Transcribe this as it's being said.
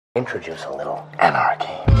Introduce a little anarchy.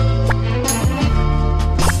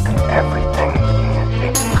 Everything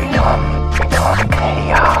become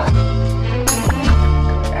chaos.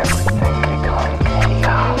 Everything become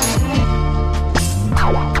chaos.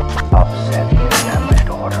 Upset the established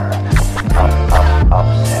order.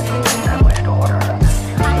 Upset the established order.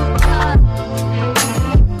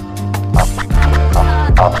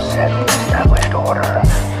 Upset the established order.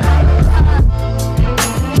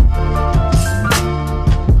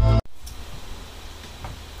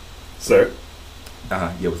 Sir,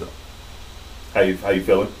 Yeah, what's up? how you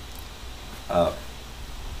feeling? My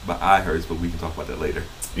eye hurts, but we can talk about that later.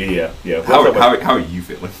 Yeah. How are you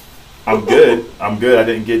feeling? I'm good. I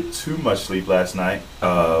didn't get too much sleep last night.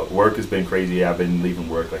 Work has been crazy. I've been leaving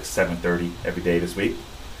work like 7:30 every day this week.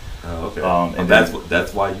 Oh, okay. And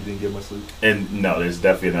that's why you didn't get much sleep? And no, there's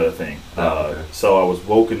definitely another thing. Okay. So I was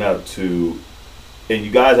woken up to, and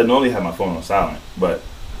you guys, I normally have my phone on silent, but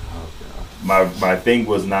my thing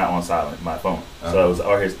was not on silent, my phone. So it was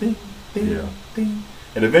always ding, ding, ding.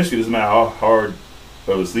 And eventually, it doesn't matter how hard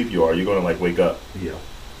of a sleep you are, you're going to like wake up. Yeah.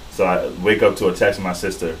 So I wake up to a text from my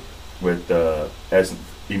sister with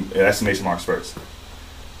exclamation marks first.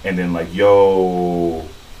 And then like, yo,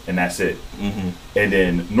 and that's it. Mm-hmm. And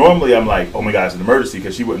then normally I'm like, oh my God, it's an emergency,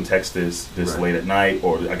 because she wouldn't text this Right. late at night,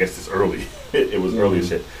 or I guess this early. It was early as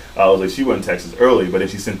shit. I was like, she wouldn't text this early, but then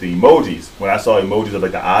she sent the emojis. When I saw emojis of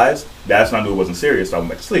like the eyes, that's when I knew it wasn't serious, so I went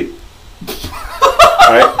back to sleep.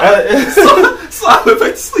 Right? So I went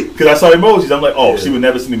back to sleep. Because I saw emojis, I'm like, oh, she would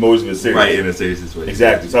never send emojis if it's serious. Right, in a serious situation.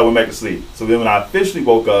 Exactly. So I went back to sleep. So then when I officially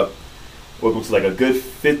woke up to like a good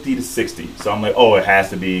 50 to 60. So I'm like, oh, it has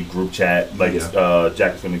to be group chat, like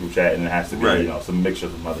Jack's family group chat, and it has to be, some mixture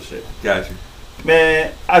of some other shit. Gotcha.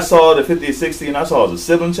 Man, I saw the 50 to 60, and I saw it was a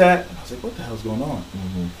sibling chat, and I was like, what the hell's going on?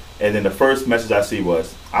 Mm-hmm. And then the first message I see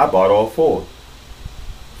was, I bought all four.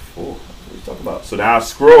 What are you talking about? So now I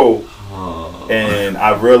scroll, and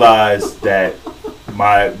I realized that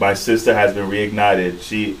my sister has been reignited.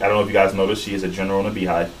 I don't know if you guys noticed, she is a general in the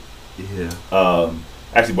Beehive. Yeah.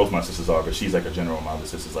 Actually, both my sisters are, but she's like a general. My other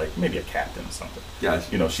sister's like maybe a captain or something.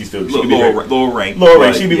 Gotcha. She's still lower rank. Lower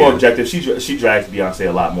rank. She'd be more objective. She drags Beyonce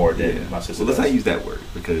a lot more than my sister. Well, let's does. not use that word,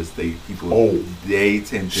 because they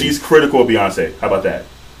tend to. She's critical of Beyonce. How about that?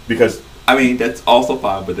 Because I mean, that's also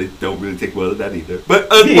fine, but they don't really take well to that either. But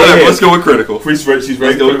whatever, let's go with critical. She's very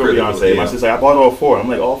critical of Beyonce. Yeah. My sister's like, I bought all four. I'm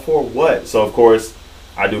like, all four what? So of course,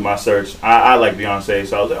 I do my search. I like Beyonce,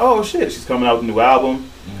 so I was like, oh shit, she's coming out with a new album.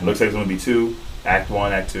 Mm-hmm. It looks like it's gonna be 2. Act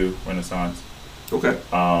 1, Act 2, Renaissance. Okay.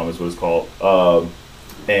 Is what it's called.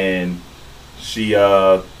 And she,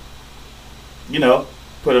 put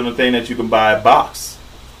on the thing that you can buy a box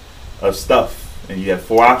of stuff, and you have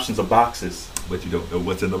 4 options of boxes. But you don't know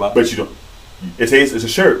what's in the box. But you don't. It says it's a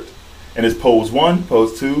shirt, and it's pose 1,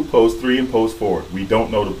 pose 2, pose 3, and pose 4. We don't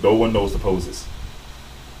know. No one knows the poses.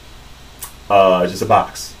 It's just a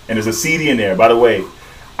box, and there's a CD in there. By the way,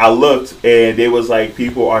 I looked, and there was like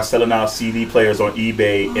people are selling out CD players on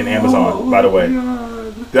eBay and Amazon. By the way,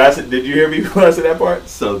 did you hear me when I said that part?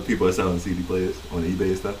 So people are selling CD players on eBay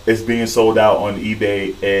and stuff. It's being sold out on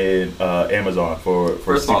eBay and Amazon for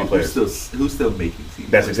First CD of all, players. Who's still making CD?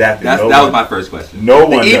 That's exactly. That was my first question. No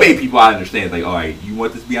the one. eBay people, I understand. Like, all right, you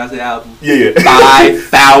want this Beyonce album? Yeah.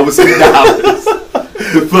 $5,000.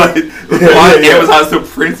 But Amazon's still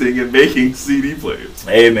printing and making CD players.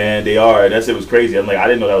 Hey man, they are. That shit was crazy. I'm like, I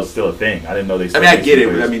didn't know that was still a thing. I didn't know they. I mean, I get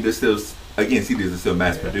it. But I mean, there's still CDs are still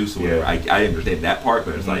mass produced or whatever. Yeah. I understand that part,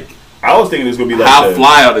 but it's like, I was thinking it was gonna be like how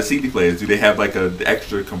fly are the CD players? Do they have like an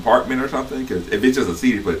extra compartment or something? Because if it's just a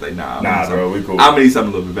CD player, it's like nah, bro, we cool. I'm gonna need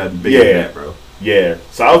something a little bit better, bigger than that, bro. Yeah.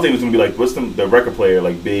 So I was thinking it was gonna be like, what's the record player,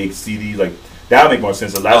 like big CD, like that would make more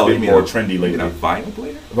sense. So that's been more trendy lately. A vinyl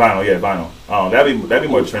player? Vinyl, yeah, vinyl. That'd be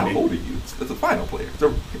more trendy. How old are you? It's a vinyl player.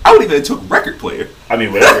 I would even took record player. I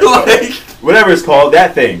mean, whatever it's called,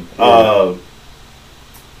 that thing. Yeah.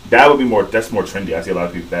 That would be more. That's more trendy. I see a lot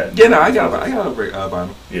of people that. Yeah, no, I got a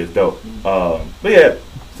vinyl. Yeah, it's dope. But yeah,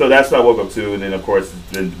 so that's what I woke up to, and then of course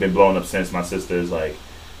it's been blowing up since. My sister's like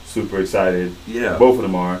super excited. Yeah, both of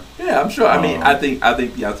them are. Yeah, I'm sure. I mean, I think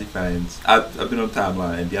Beyonce fans. I've been on the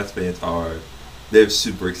timeline, and Beyonce fans they're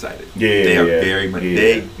super excited. Yeah, they are very much.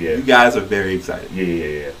 You guys are very excited.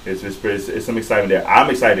 Yeah. It's some excitement there. I'm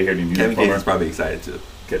excited to hear the music. Kevin from her. Gates is probably excited too.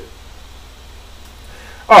 Okay.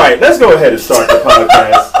 All right, let's go ahead and start the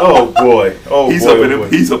podcast. Oh boy. He's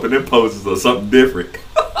hoping them poses or something different.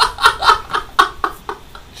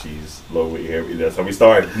 Jeez, Lord, that's how we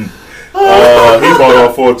started. He bought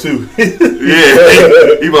all 4 too.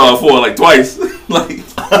 Yeah, he bought all 4 like twice. Like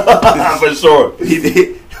for sure. He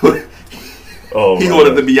did. Oh, he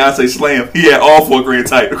ordered the Beyonce Slam. He had all 4 grand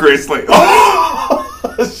slams.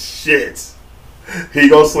 Oh, shit. He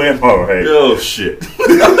gonna slam her, right? Oh, shit.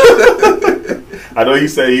 I know he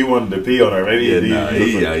said he wanted to pee on her. Maybe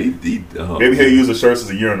maybe he'll use the shirts as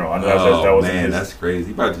a urinal. I know that was man, that's crazy.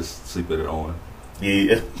 He probably just sleep with it on.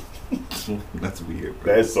 Yeah. That's weird,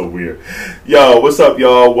 bro. That's so weird. Yo, what's up,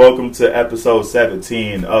 y'all? Welcome to episode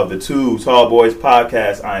 17 of the Too Tall Boyz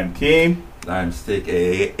podcast. I am Keem. I'm Stik,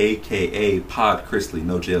 a.k.a. Pod Chrisley.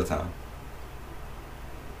 No jail time.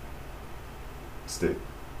 Stik.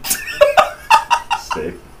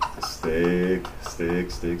 Stik.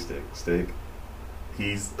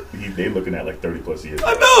 They looking at like 30 plus years.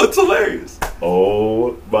 I know, it's hilarious.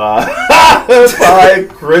 Oh my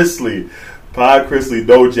Pod Chrisley,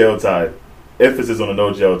 no jail time. Emphasis on the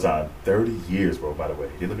no jail time. 30 years, bro, by the way.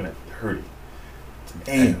 They're looking at 30.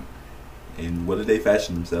 Damn. And what do they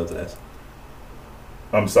fashion themselves as?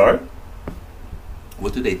 I'm sorry?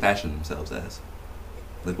 What do they fashion themselves as?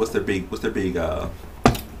 Like what's their big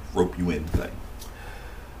rope you in thing?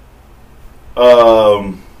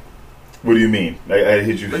 What do you mean? I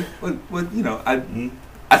hit you. Like, what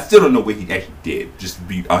I still don't know what he actually did. Just to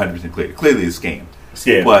be 100% clear. Clearly, it's a scam.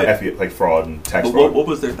 Scam, but, like fraud and tax fraud. What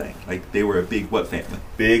was their thing? Like they were a big what family?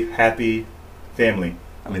 Big happy family.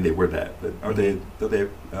 I mean, they were that, but are they? Do they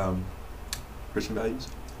have Christian values?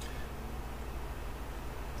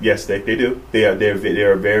 Yes, they do. They're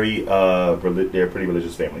a very they're a pretty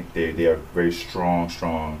religious family. They are very strong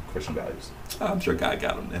Christian values. I'm sure God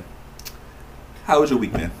got them then. How was your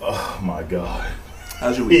week, man? Oh my God.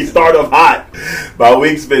 How's your week? He started off hot. My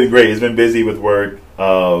week's been great. It's been busy with work.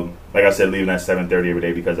 Like I said, leaving at 7:30 every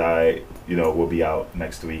day because I, will be out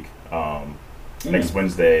next week. Next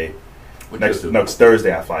Wednesday. Next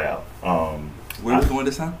Thursday I fly out. Where are we going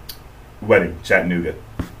this time? Wedding, Chattanooga.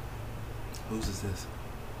 Whose is this?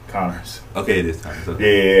 Connors. Okay, it is Connors.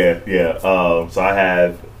 Okay. Yeah. So I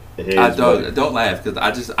have his. Don't laugh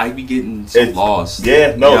because I be getting so lost.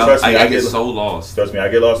 Yeah, no, trust me. I get so lost. Trust me, I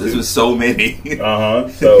get lost. This too. was so many.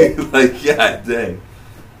 So like, god dang.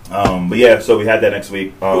 But yeah, so we had that next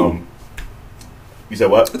week. You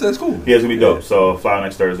said what? That's cool. Yeah, it's gonna be dope. So fly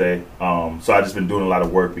next Thursday. So I just been doing a lot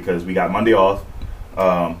of work because we got Monday off.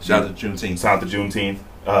 Shout out to Juneteenth. Shout out to Juneteenth.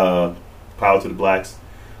 Power to the blacks.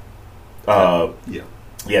 Yeah.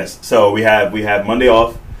 Yes. So we have Monday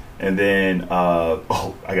off, and then I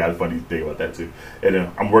got a funny thing about that too. And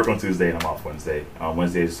then I'm working on Tuesday and I'm off Wednesday.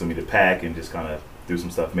 Wednesday is for me to pack and just kind of do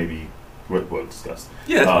some stuff. Maybe we'll discuss.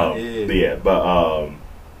 Yeah. That's fine.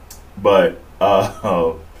 But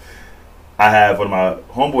I have one of my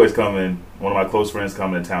homeboys coming, one of my close friends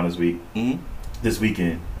coming to town this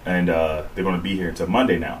weekend, and they're going to be here until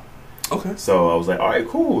Monday now. Okay. So I was like, all right,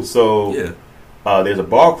 cool. So there's a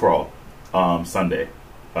bar crawl Sunday.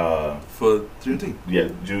 For Juneteenth? Yeah,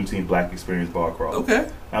 Juneteenth Black Experience Bar Crawl. Okay.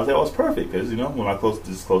 And I was like, oh, it's perfect because, when my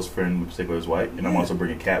close friend in particular is white, and I'm also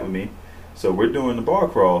bringing Kat with me. So we're doing the bar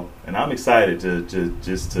crawl, and I'm excited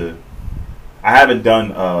to I haven't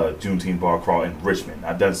done Juneteenth bar crawl in Richmond.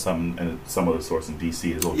 I've done some other sorts in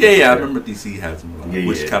D.C. as well. Yeah, I remember D.C. has some,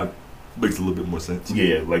 which kind of makes a little bit more sense.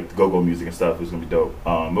 Yeah, like the go-go music and stuff is gonna be dope.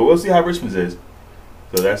 But we'll see how Richmond's is.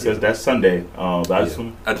 So that's Sunday. But I just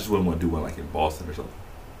wouldn't want to do one like in Boston or something.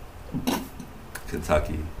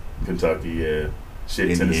 Kentucky, yeah. Shit,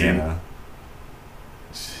 Indiana,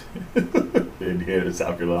 Tennessee. Indiana,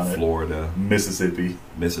 South Carolina, Florida, Mississippi.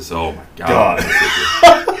 Oh my God.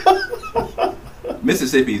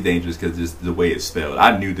 Mississippi is dangerous because just the way it's spelled.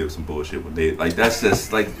 I knew there was some bullshit when they that's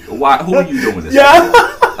just like why? Who are you doing this? Yeah.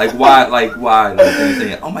 Like why? Like they're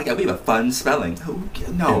saying, oh my God, we have a fun spelling.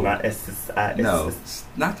 No,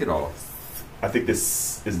 knock it off. I think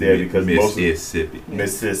this is there because Mississippi.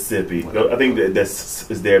 I think that this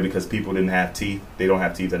is there because people didn't have teeth. They don't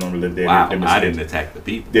have teeth. They don't really live there. Wow, I didn't attack the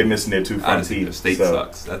people. They're missing their two front teeth. The state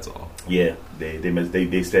sucks. That's all. Yeah, they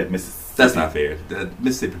said Mississippi. That's not fair.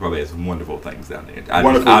 Mississippi probably has some wonderful things down there.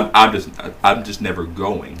 I'm just never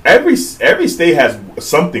going. Every state has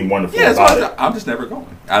something wonderful. Yeah, about it. I'm just never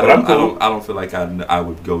going. I'm cool. I don't feel like I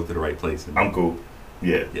would go to the right place. I'm cool.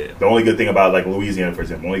 Yeah. The only good thing about like Louisiana, for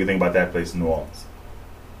example, the only good thing about that place is New Orleans.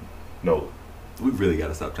 No. We really got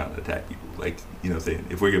to stop trying to attack people. Like, you know what I'm saying?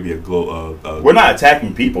 If we're going to be we're not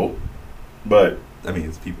attacking people, but I mean,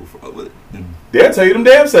 it's people. They'll tell you them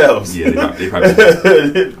damn selves. Yeah, they probably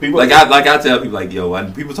people like I tell people like, yo,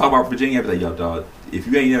 when people talk about Virginia, I be like, yo, dog, if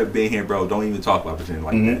you ain't never been here, bro, don't even talk about Virginia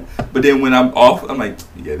like that. But then when I'm off, I'm like,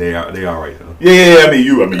 yeah, they are right though. Yeah, I mean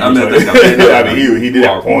you. He did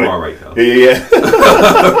that point. You are right though. Yeah.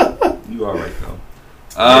 You are right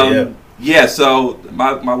though. Yeah. So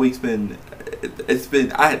my week's been it's been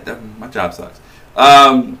my job sucks.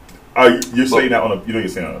 You're saying that on a you're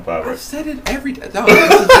saying that on a pod, right? I've said it every day. No,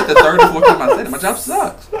 this is like the third or fourth time I said it. My job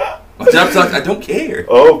sucks. My job sucks. I don't care.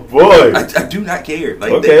 Oh boy, I do not care.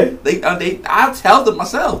 Like okay, I'll tell them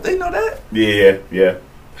myself. They know that. Yeah.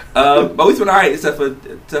 But we've been all right, except for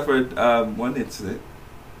one incident.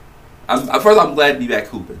 First, I'm glad to be back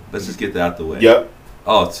hooping. Let's just get that out the way. Yep.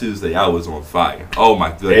 Oh, Tuesday, I was on fire. Oh my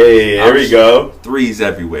goodness. Hey, there we go. Threes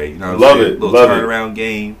everywhere. You know, love it. Little turnaround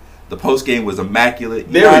game. The post game was immaculate.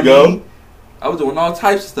 You there we go. I mean? I was doing all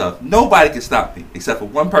types of stuff. Nobody could stop me except for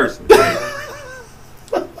one person.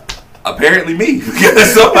 Apparently me,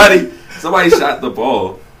 because somebody shot the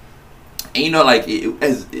ball. And you know, like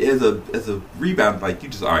as a rebound, like you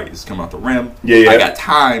just all right, it's coming off the rim. Yeah. I got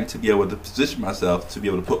time to be able to position myself to be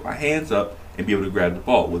able to put my hands up and be able to grab the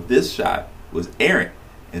ball. Well, this shot was errant,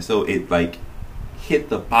 and so it like hit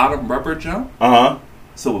the bottom rubber jump.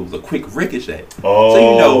 So it was a quick ricochet. Oh.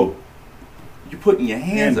 So you know, you're putting your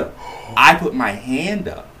hands up. I put my hand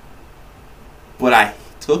up, but I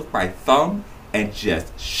took my thumb and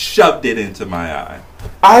just shoved it into my eye.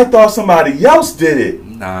 I thought somebody else did it.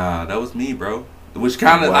 Nah, that was me, bro. Which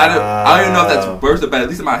kind of wow. I don't even know if that's worse or better. At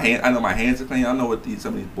least in my hand, I know my hands are clean. I know what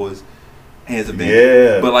some of these boys' hands have been.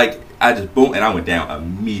 Yeah. But like, I just boom, and I went down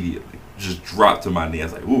immediately. Just dropped to my knee. I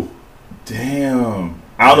was like, ooh. Damn.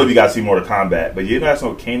 I don't know if you guys see Mortal Kombat, but you know that's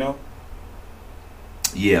no Kano.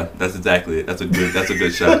 Yeah, that's exactly it. That's a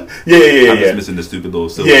good shot. Yeah. I'm just missing the stupid little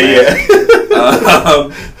silver. Yeah.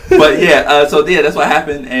 But yeah, so yeah, that's what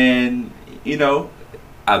happened, and you know,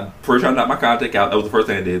 I first time got my contact out. That was the first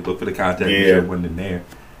thing I did. Look for the contact. Yeah. Make sure it wasn't in there.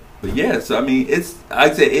 But yeah, so I mean, it's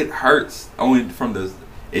like I said, it hurts only from the.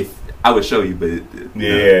 If I would show you, but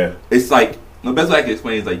yeah, it's like the best way I can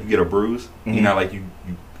explain is like you get a bruise. Mm-hmm. You know, like you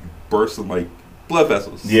burst some like blood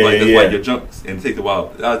vessels. Yeah, like that's yeah. like your junks, and it takes a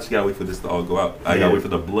while. I just gotta wait for this to all go out. I gotta wait for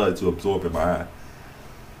the blood to absorb in my eye.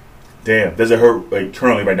 Damn, does it hurt? Like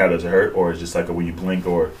currently, right now, does it hurt, or is it just like when you blink,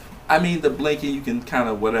 or? I mean, the blinking you can kind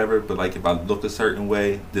of whatever, but like if I look a certain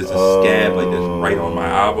way, there's a scab like that's right on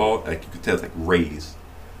my eyeball. Like you can tell it's like raised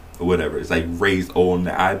or whatever. It's like raised on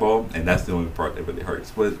the eyeball, and that's the only part that really hurts.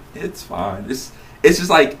 But it's fine. It's just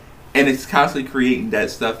like, and it's constantly creating that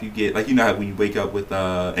stuff you get. Like you know how when you wake up with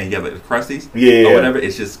and you have like the crusties, or whatever.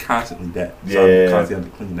 It's just constantly that. So I'm constantly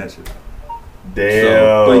having to clean that shit out. Damn.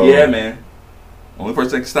 So, but yeah, man. Only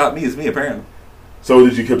person that can stop me is me, apparently. So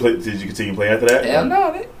did you continue playing after that? Hell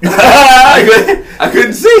no, I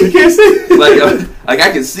couldn't see. You can't see. like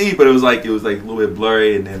I could see, but it was like a little bit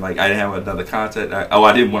blurry, and then like I didn't have another contact.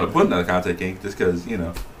 I didn't want to put another contact in just because you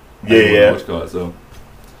know. So,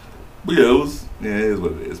 but yeah, it is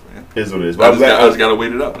what it is, man. It is what it is. I just gotta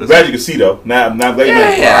wait it up. I'm glad you can see though. Now I'm glad you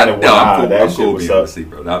I'm cool being able to see,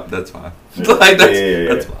 bro. That's fine.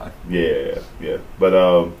 That's fine. Yeah.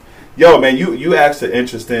 But yo, man, you asked an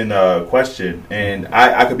interesting question, and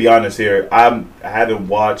I could be honest here. I haven't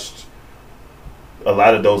watched a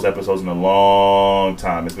lot of those episodes in a long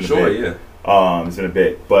time. It's been a bit. It's been a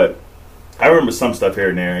bit, but I remember some stuff here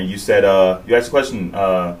and there. And you said you asked a question.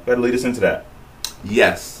 Got to lead us into that.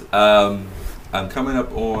 Yes, I'm coming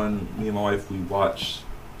up on me and my wife. We watched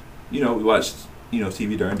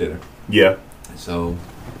TV during dinner. Yeah. So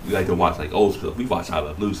we like to watch like old stuff. We watched I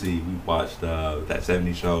Love Lucy. We watched that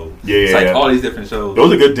 70s show. Yeah. It's like all these different shows.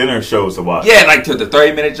 Those are good dinner shows to watch. Yeah, like to the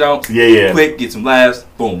 30-minute jumps. Yeah. Quick, get some laughs.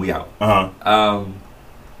 Boom, we out.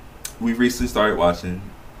 We recently started watching,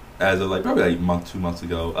 as of like probably like 2 months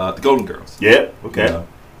ago, The Golden Girls. Yeah. Okay. You know?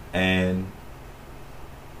 And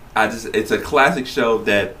it's a classic show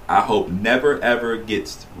that I hope never ever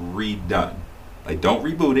gets redone. Like, don't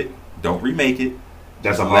reboot it. Don't remake it.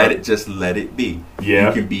 Just let it be. Yeah.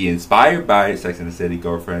 You can be inspired by it, Sex and the City,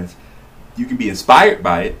 Girlfriends. You can be inspired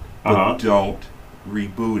by it, but don't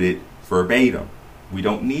reboot it verbatim. We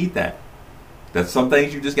don't need that. There's some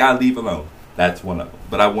things you just gotta leave alone. That's one of them.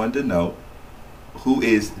 But I wanted to know, who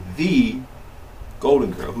is the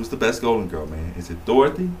Golden Girl? Who's the best Golden Girl, man? Is it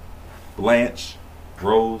Dorothy, Blanche,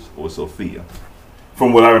 Rose, or Sophia?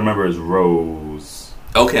 From what I remember, is Rose.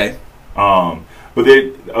 Okay. But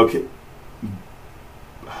they okay.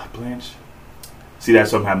 Blanche. See,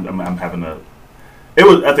 that's something I'm having a. It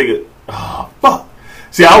was. I think it. Oh fuck.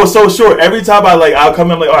 See, I was so sure. Every time I'll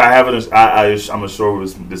come in like, oh, I have it. I'm sure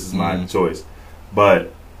this is my choice.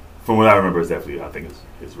 But from what I remember, it's definitely. I think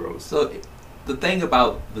it's Rose. So the thing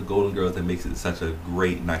about the Golden Girls that makes it such a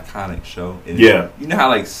great and iconic show. Is, you know how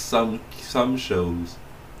like some shows,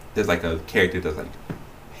 there's like a character that's like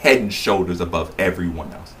head and shoulders above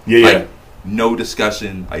everyone else. Yeah. Like, no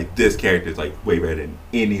discussion. Like this character is like way better than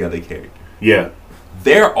any other character. Yeah.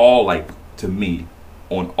 They're all like, to me,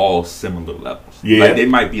 on all similar levels. Yeah. Like they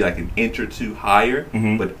might be like an inch or two higher,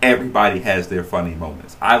 but everybody has their funny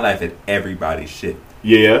moments. I laugh at everybody's shit.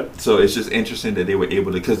 Yeah. So it's just interesting that they were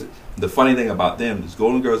able to, because the funny thing about them is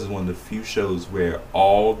Golden Girls is one of the few shows where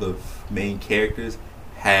all the main characters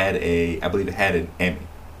had I believe it had an Emmy.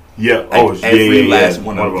 Yeah. Like every last yeah.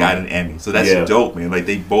 one of them got an Emmy. So that's dope, man. Like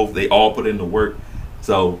they all put in the work.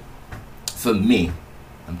 So for me,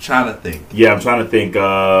 I'm trying to think. Yeah, I'm trying to think.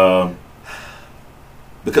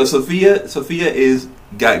 Because Sophia is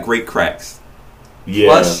got great cracks.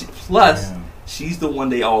 Yeah. Plus, she's the one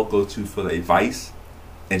they all go to for advice,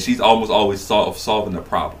 and she's almost always solving the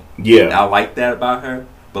problem. Yeah. And I like that about her.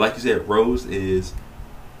 But like you said, Rose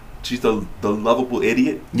she's the lovable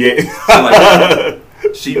idiot. Yeah. So like,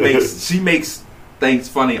 she makes things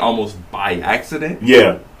funny almost by accident.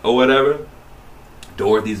 Yeah. Or whatever.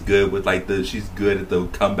 Dorothy's good with like she's good at the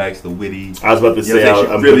comebacks, the witty. I was about to say,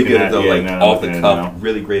 she's really good at the off the cuff,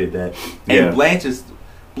 really great at that. And Blanche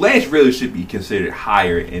really should be considered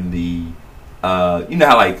higher in the you know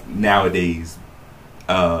how like nowadays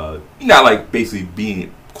you know how like basically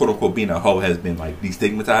being quote unquote being a hoe has been like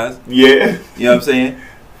destigmatized. Yeah. You know what I'm saying?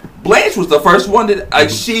 Blanche was the first one that like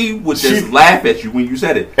she would just laugh at you when you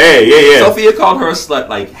said it. Hey, yeah. Sophia called her a slut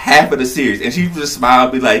like half of the series, and she would just smile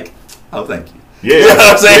and be like, "Oh, thank you." Yeah. You know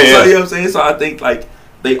what I'm saying? Yeah. So, you know what I'm saying? So I think like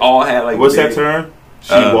they all had like what's that term?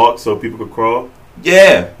 She walked so people could crawl.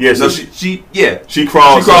 Yeah. Yeah. So no, she crawls. She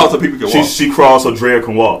crawls so people can walk. She crawls so Drea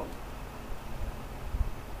can walk.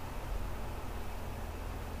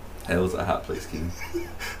 Hell's a hot place, King.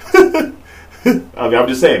 I mean, I'm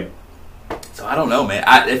just saying. So I don't know, man.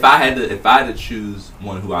 If I had to choose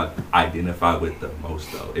one who I identify with the most,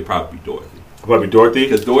 though, it'd probably be Dorothy. Probably Dorothy,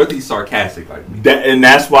 because Dorothy's sarcastic like me.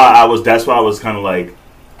 That's why I was kind of like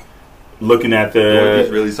looking at the.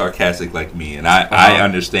 Dorothy's really sarcastic like me, and I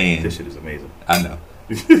understand. This shit is amazing. I know.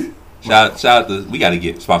 Shout out to, we got to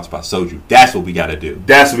get sponsored by Soju. That's what we got to do.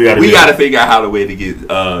 We got to figure out how the way to get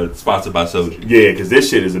sponsored by Soju. Yeah, because this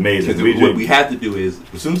shit is amazing. What we have to do is,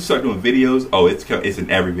 as soon as we start doing videos, it's in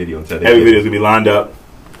every video. Every video's gonna be lined up.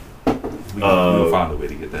 We'll find a way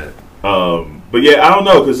to get that. But yeah, I don't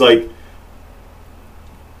know, because like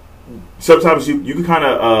sometimes you can kind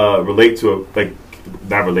of relate to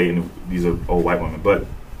not relating. These are old white women, but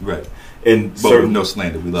right. And with no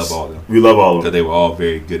slander, we love all of them. We love all of them because they were all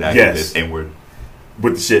very good activists and were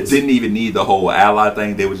with the shit. Didn't even need the whole ally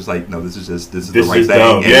thing. They were just like, no, this is the right thing.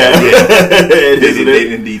 Dumb. Yeah, they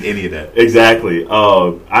didn't need any of that. Exactly.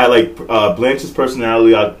 I like Blanche's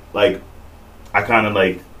personality. I kind of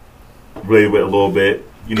like related with a little bit.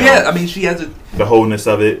 You know. Yeah, I mean, she has the wholeness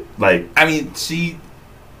of it. Like, I mean,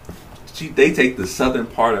 they take the southern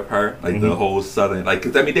part of her, like the whole southern, like,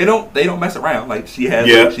 because I mean they don't mess around. Like she has,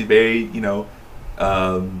 she's very,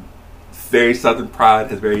 very southern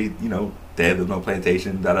pride. Has very, dad lives on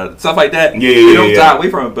plantation, stuff like that. They don't shy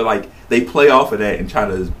away from it, but like they play off of that and try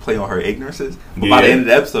to play on her ignorances. But by the end of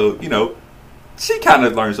the episode, she kind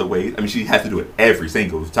of learns her ways. I mean, she has to do it every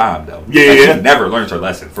single time though. She never learns her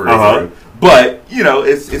lesson for real. But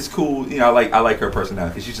it's cool. I like her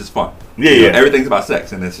personality because she's just fun. Everything's about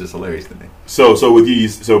sex, and it's just hilarious to me. So with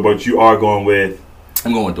these, but you are going with?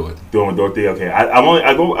 I'm going with Dorothy. Going with Dorothy. Okay, I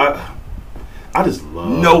just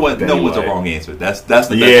love. No one's a wrong answer. That's the best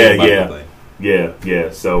thing about the thing. Yeah.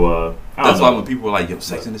 So that's why when people were like, "Yo,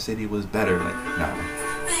 Sex in the City was better," like, nah.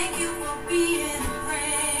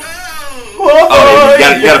 Oh,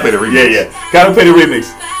 you gotta play the remix. Yeah. Gotta play the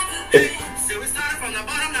remix.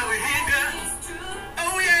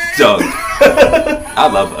 Doug. I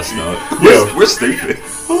love us, no. We're stupid.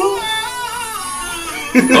 Oh,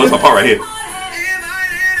 that's my part right here.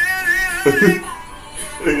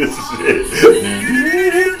 This shit.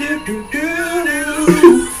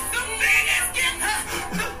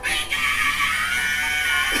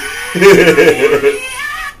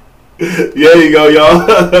 There you go,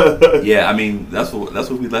 y'all. Yeah, I mean that's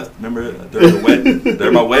what we left. Remember during the wedding?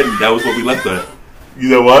 During my wedding, that was what we left at. You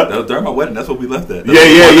know what? During my wedding, that's what we left at. Yeah.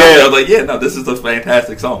 I was like, no, this is a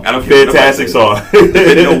fantastic song. I don't care. Fantastic song.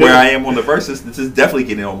 Depending on where I am on the verses, this is definitely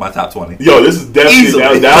getting on my top 20. Yo, this is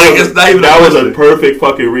definitely that was a perfect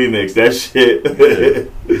fucking remix. That shit. Yeah.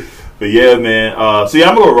 But yeah, man. So yeah,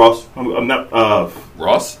 I'm gonna go Ross. I'm not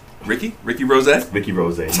Ross. Ricky Rose. Ricky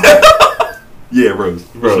Rose. Yeah, Rose.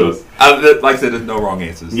 Sure. Like I said, there's no wrong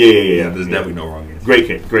answers. Yeah. There's definitely no wrong answers. Great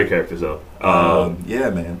characters though. Yeah,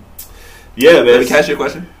 man. Yeah, man. Can I ask you a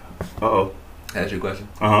question? Uh-oh. Can I ask you a question?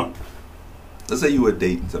 Uh-huh. Let's say you were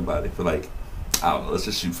dating somebody for I don't know, let's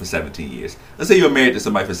just shoot for 17 years. Let's say you were married to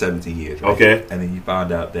somebody for 17 years, right? Okay. And then you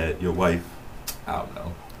found out that your wife, I don't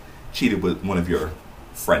know, cheated with one of your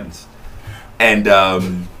friends. And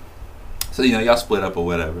so y'all split up or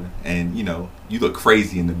whatever, and you look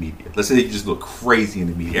crazy in the media. Let's say you just look crazy in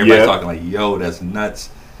the media. Everybody's talking like, "Yo, that's nuts."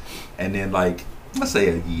 And then like, let's say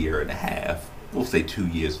a year and a half. We'll say 2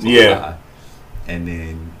 years. By, and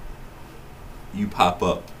then you pop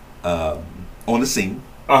up on the scene.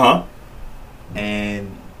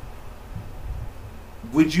 And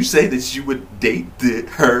would you say that you would date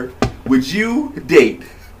her? Would you date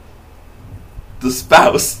the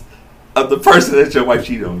spouse of the person that your wife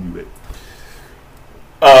cheated on you with?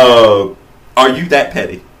 Are you that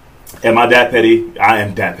petty? Am I that petty? I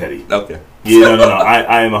am that petty. Okay. Yeah, no.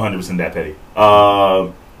 I am 100% that petty.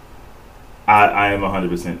 I am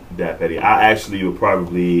 100% that petty. I actually would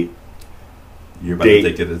probably. You're about to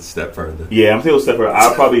take it a step further. Yeah, I'm taking a step further.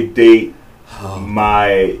 I'll probably date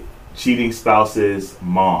my cheating spouse's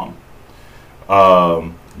mom.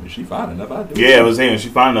 If she fine enough, I'll do it. Yeah, I was saying, if she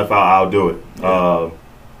fine enough, I'll do it. Yeah.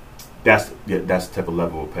 That's the type of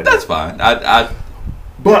level of petty. That's fine.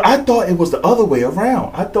 But I thought it was the other way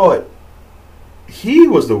around. I thought he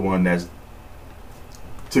was the one that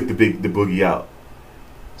took the boogie out.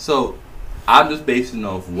 So I'm just basing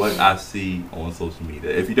off what I see on social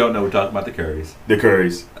media. If you don't know, we're talking about the Currys. The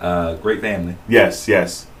Currys. Great family. Yes.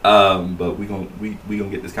 But we gonna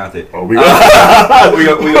get this content. Oh, we gonna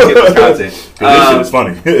get this content. This shit is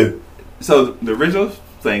funny. So the original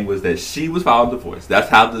thing was that she was filing divorce. That's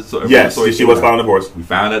how the story. Yes, she was filing divorce. We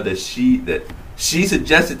found out that she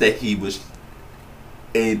suggested that he was,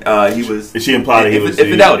 and he was. She implied that he was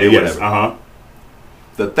infidelity or yes, whatever.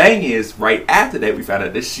 The thing is, right after that, we found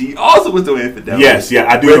out that she also was doing infidelity. Yes,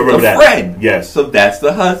 I do remember that. Friend. Yes. So that's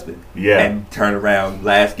the husband. Yeah. And turn around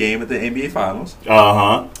last game at the NBA Finals.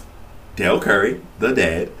 Del Curry, the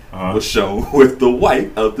dad, was shown with the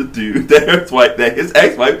wife of the dude that his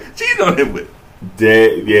ex-wife cheated on him with.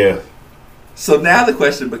 Yeah. So now the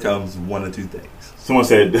question becomes one of two things. Someone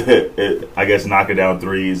said, I guess knocking down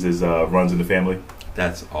threes is runs in the family.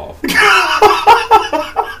 That's awful.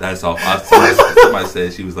 That's awful. Somebody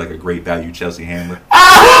said she was like a great value Chelsea Handler.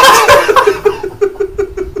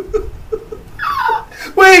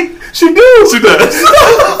 Wait, she do. She does.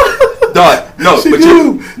 Dog, no, she but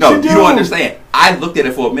do. you don't understand. I looked at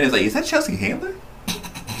it for a minute, like, is that Chelsea Handler?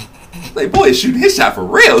 Like, boy, shooting his shot for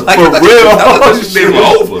real. Like, for real. I thought she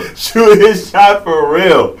was over. Shooting his shot for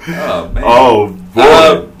real. Oh man. Oh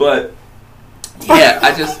boy. But yeah,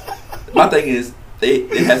 my thing is,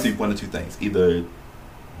 it has to be one of two things. Either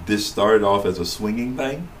this started off as a swinging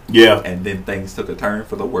thing, and then things took a turn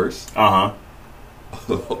for the worse, or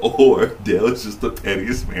Dale is just the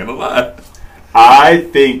pettiest man alive. I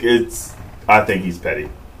think he's petty.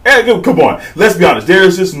 Hey, come on, let's be honest.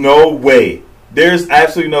 There's just no way. There's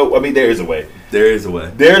absolutely no. I mean, there is a way. There is a way.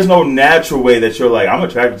 There's no natural way that you're like, I'm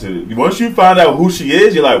attracted to. Once you find out who she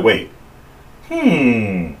is, you're like, wait,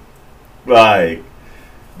 like.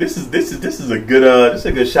 This is a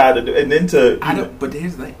good shot to do, and then to. But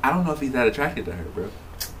here's the thing. I don't know if he's that attracted to her, bro.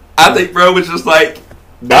 I think bro was just like,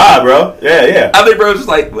 nah, bro. Yeah. I think bro was just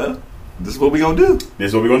like, well, this is what we gonna do.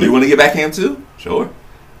 You want to get back at him too? Sure.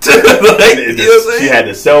 Like, you know what I'm saying? She had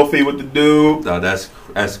the selfie with the dude. No, that's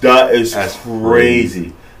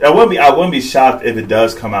crazy. I wouldn't be shocked if it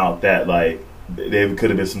does come out that like there could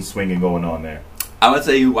have been some swinging going on there. I'm gonna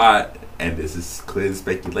tell you why, and this is clear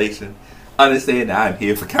speculation. Understand that I'm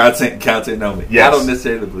here for content only. Yes. I don't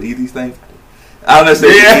necessarily believe these things. I don't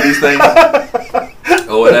necessarily believe these things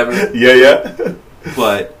or whatever. Yeah.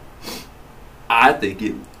 But I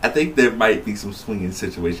think there might be some swinging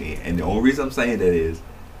situation here, and the only reason I'm saying that is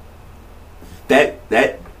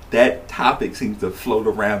that topic seems to float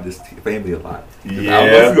around this family a lot. Yeah. I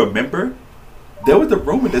don't know if you remember. There was the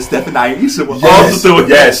rumor that Steph and Aisha were also doing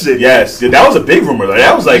that shit. Yes, yeah, that was a big rumor.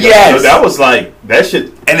 That was like, that was like that shit,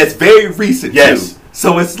 and it's very recent. Yes, too.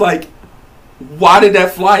 So it's like, why did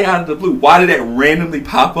that fly out of the blue? Why did that randomly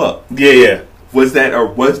pop up? Yeah. Was that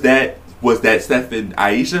Steph and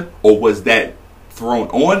Aisha, or was that thrown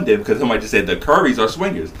on them because somebody just said the Currys are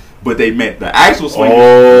swingers, but they meant the actual swingers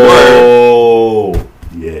were.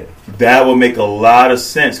 Yeah, that would make a lot of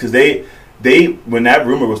sense because they when that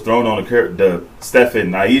rumor was thrown on the Steph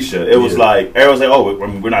and Aisha, it was like everyone's like, oh,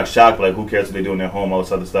 we're not shocked. Like, who cares what they do in their home, all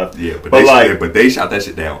this other stuff. Yeah, but they shot that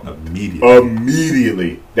shit down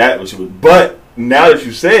immediately. That was, but now that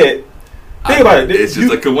you say it, think about it. It's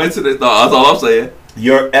just a coincidence. No, that's all I'm saying.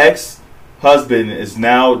 Your ex-husband is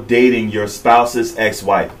now dating your spouse's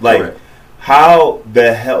ex-wife. Like, correct. How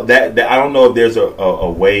the hell that I don't know if there's a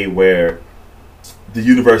way where the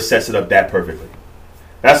universe sets it up that perfectly.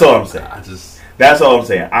 That's all I'm saying. That's all I'm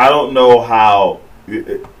saying. I don't know how.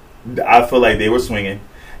 I feel like they were swinging,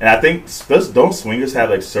 and I think don't swingers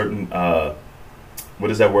have like certain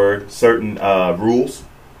what is that word? Certain rules.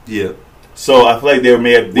 Yeah. So I feel like there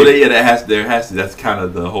may have. Well, yeah, there has to. That's kind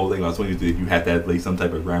of the whole thing on swingers. You have to have like some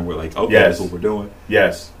type of groundwork, like, okay, Yes. that's what we're doing.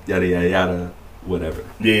 Yes. Yada yada yada, whatever.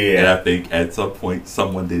 Yeah. And I think at some point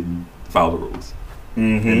someone didn't follow the rules,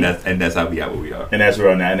 Mm-hmm. and that's how we are where we are. And that's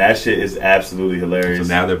real now. And that shit is absolutely hilarious.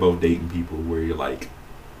 So now they're both dating people where you're like,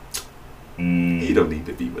 you don't need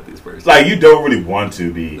to be with this person. Like you don't really want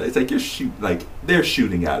to be. It's like they're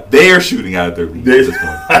shooting out of their league at this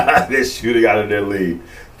point. They're shooting out of their league.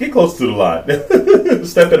 Get close to the line.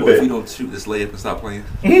 Step in a Well, if bit. you don't shoot this layup and stop playing,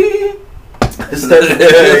 Step in.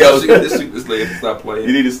 There you go. shoot this layup and stop playing.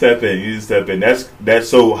 You need to step in. You need to step in. That's.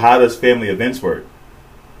 So how does family events work?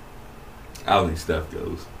 I don't think Steph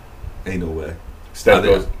goes. Ain't no way. Steph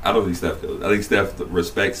goes. I don't think Steph goes. I think Steph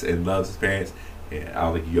respects and loves his parents, and I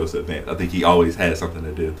don't think he goes to events. I think he always has something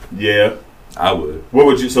to do. Yeah. I would. What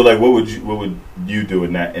would you? So like, what would you do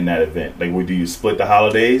in that event? Like, do you split the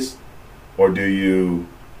holidays, or do you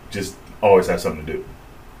just always have something to do?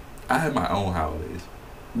 I have my own holidays.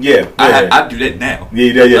 Yeah. I do that now.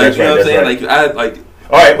 Yeah. Like, That's you know right. what I'm That's saying? right. Like I like.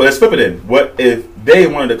 All right, but let's flip it in. What if they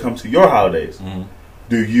wanted to come to your holidays? Mm-hmm.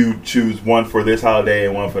 Do you choose one for this holiday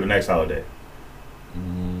and one for the next holiday?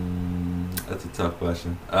 That's a tough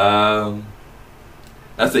question. That's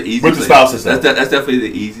the easiest. With the spouses, that's definitely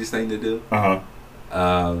the easiest thing to do. Uh-huh.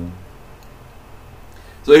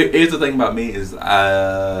 So here's the thing about me is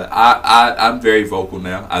I'm very vocal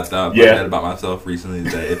now. I've learned that about myself recently.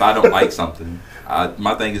 Is that if I don't like something,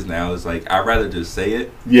 my thing is now is like I'd rather just say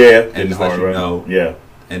it. Yeah. And just let you know. Yeah.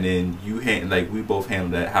 And then we both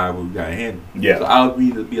handle that however we gotta handle. Yeah. So I'll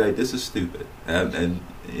be like, this is stupid. And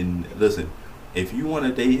listen, if you want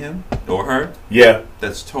to date him or her, Yeah.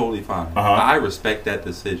 that's totally fine. Uh-huh. I respect that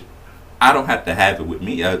decision. I don't have to have it with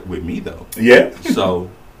me though. Yeah. So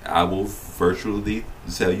I will virtually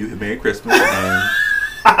tell you Merry Christmas and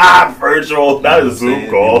virtual. That is a Zoom You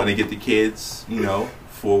call. want to get the kids,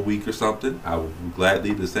 for a week or something, I would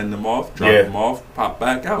gladly to send them off, drop them off, pop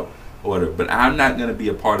back out. Order, but I'm not going to be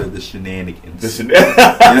a part of the shenanigans. You know what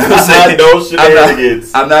I'm saying? No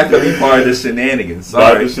shenanigans. I'm not going to be part of the shenanigans.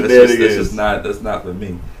 Sorry, that's not for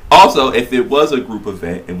me. Also, if it was a group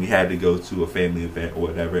event and we had to go to a family event or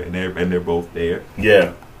whatever, and they're both there,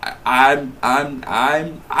 yeah, I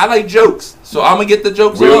like jokes, so I'm gonna get the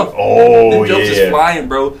jokes off. Oh, the jokes is flying,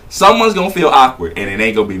 bro. Someone's gonna feel awkward, and it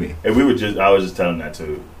ain't gonna be me. And I was just telling that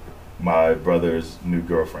to my brother's new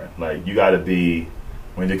girlfriend. Like, you got to be.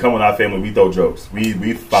 When they come with our family, we throw jokes. We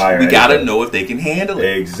fire. We gotta know if they can handle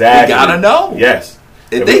it. Exactly. We gotta know. Yes.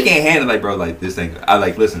 If they can't handle it, like, bro, like this thing,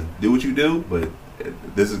 listen, do what you do, but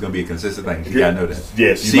this is gonna be a consistent thing. You gotta know that.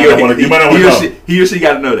 Yes. You might not want to come. He or she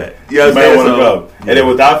gotta know that. You might want to come. Yeah. And then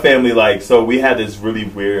with our family, like, so we had this really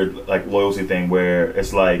weird, like, loyalty thing where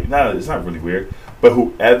it's like, no, it's not really weird, but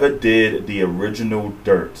whoever did the original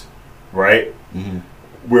dirt, right? Mm-hmm.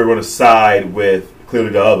 We're gonna side with clearly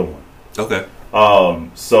the other one. Okay.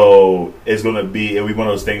 So it's gonna be one of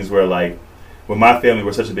those things where, like, with my family,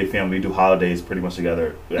 we're such a big family. We do holidays pretty much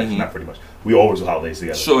together. Actually, not pretty much. We always do holidays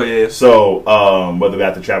together. Sure, yeah. So whether we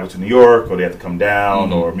have to travel to New York or they have to come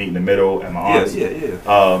down or meet in the middle at my aunt's,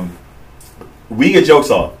 we get jokes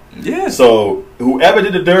off. Yeah. So whoever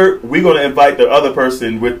did the dirt, we're gonna invite the other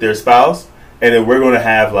person with their spouse, and then we're gonna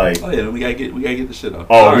have like, oh yeah, we gotta get the shit off.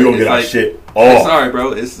 Oh, we gonna get our shit off. Sorry,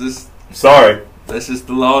 bro. It's just sorry. That's just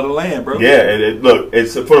the law of the land, bro. Yeah, and look,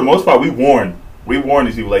 it's for the most part we warn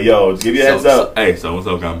these people, like, yo, just give you a heads up. Hey, so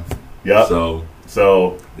coming. Yep.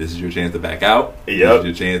 So this is your chance to back out. Yep. This is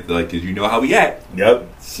your chance to, like, because you know how we act. Yep.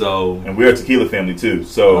 So, and we're a tequila family too.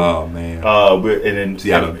 So, oh man.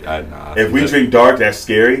 If we drink dark, that's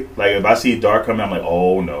scary. Like, if I see dark coming, I'm like,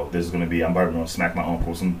 oh no, this is gonna be. I'm probably gonna smack my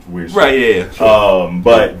uncle, some weird shit. Right? Yeah. Sure.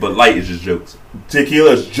 But light is just jokes.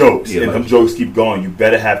 Tequila is jokes, and them jokes keep going. You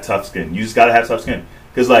better have tough skin. You just gotta have tough skin,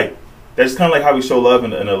 because like that's kind of like how we show love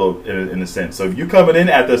in a sense. So if you coming in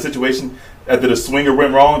after a situation, after the swinger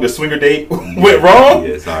went wrong, the swinger date went wrong.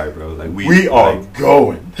 Yeah, sorry, bro. Like we are like,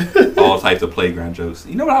 going all types of playground jokes.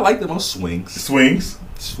 You know what I like the most? Swings.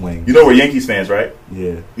 You know we're Yankees fans, right?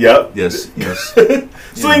 Yeah. Yep. Yes.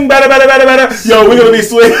 Swing, better. Yo, we're gonna be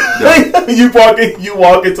swing. You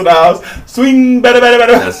walk into the house. Swing, better.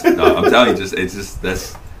 I'm telling you,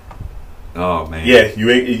 that's. Oh man. Yeah,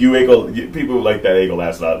 people like that ain't gonna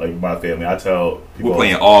last a lot. Like my family, I tell people we're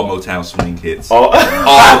playing all Motown swing hits. All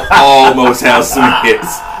Motown swing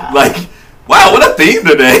hits. Like, wow, what a theme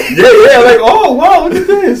today. Yeah. Like, oh wow, look at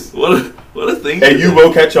this. Well, the thing, and you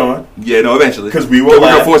will catch on. Yeah, no, eventually, because we We're will.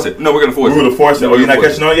 gonna force it. No, we're gonna force it. We're gonna force it. Oh, you're not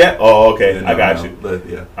catching on yet? Oh, okay. Yeah, I got you. But,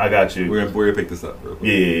 yeah, I got you. We're gonna pick this up real quick.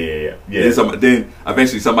 Yeah. Then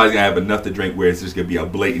eventually somebody's gonna have enough to drink where it's just gonna be a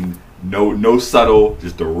blatant, no subtle,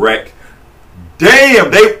 just direct. Damn,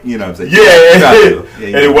 they, you know what I'm saying? Yeah.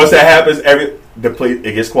 And then once that happens, the plate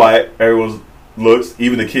it gets quiet. Everyone looks.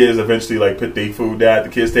 Even the kids eventually like put their food down at the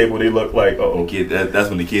kids' table. They look like, oh. That's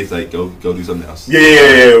when the kids like go do something else. Yeah.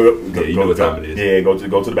 You know what time it is. Yeah, go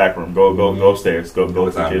to the back room. Go upstairs. Go to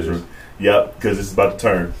the kids' room. Yep, because this is about to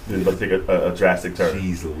turn. This is about to take a drastic turn.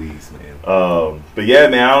 Jeez Louise, man. But yeah,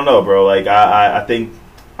 man, I don't know, bro. Like I think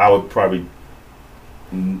I would probably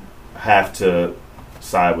have to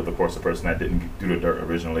side with, of course, the person that didn't do the dirt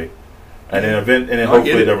originally, and then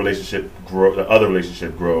hopefully the other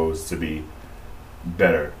relationship grows to be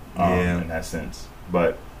better in that sense.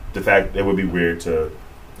 But the fact it would be weird to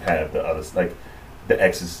have the others, like the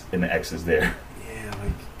exes and the exes there. Yeah,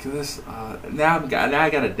 like cause now I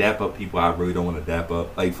gotta dap up people I really don't want to dap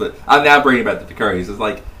up. Like I'm now bringing it back to the Currys. It's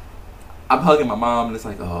like I'm hugging my mom and it's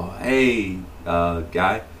like, oh hey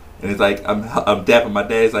guy, and it's like I'm dapping my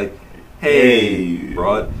dad. It's like, hey,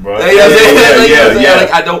 broad. You know what I'm saying? Yeah.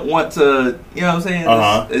 Like I don't want to. You know what I'm saying?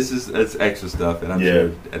 Uh-huh. It's extra stuff, and I'm sure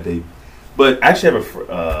they. But I actually have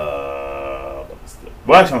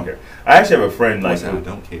well, I don't care. I actually have a friend like I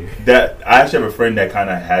don't care. that. I actually have a friend that kind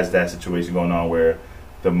of has that situation going on where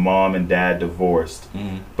the mom and dad divorced.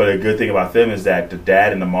 Mm-hmm. But a good thing about them is that the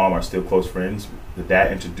dad and the mom are still close friends. The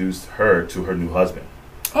dad introduced her to her new husband.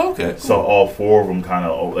 Oh, okay. Cool. So all four of them kind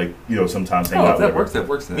of like sometimes hang out. That works. That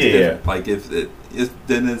works. Yeah. Like if it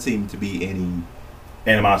didn't seem to be any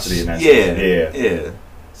animosity in that. Yeah.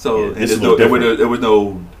 So and there was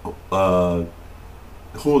no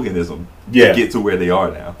hooliganism to get to where they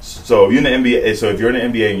are now. So if you're in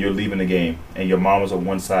the NBA, and you're leaving the game, and your mom was on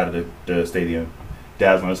one side of the stadium,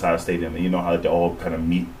 dad's on the other side of the stadium, and you know how they all kind of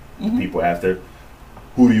meet people after.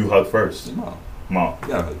 Who do you hug first? Mom. You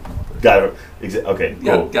gotta hug mom first. Okay.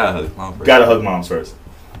 Cool. Gotta hug mom first. Gotta hug moms first.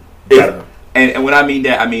 And when I mean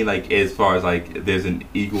that, I mean like as far as like there's an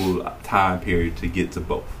equal time period to get to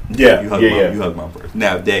both. Yeah. You hug mom first.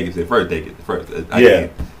 Now if dad gets it first, they get it first. You know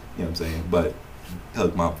what I'm saying? But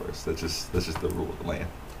hug mom first. That's just the rule of the land.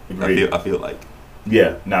 I feel like.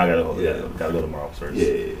 Yeah. Now I gotta gotta go to mom first.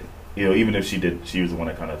 Yeah. You know, even if she was the one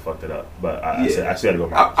that kind of fucked it up. But I still got to go.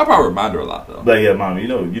 Mom. I probably remind her a lot though. But yeah, mom, you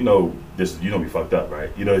know this. You know we fucked up, right?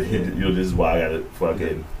 You know this is why I gotta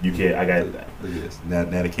fucking. You can't. I got that. Yes. Now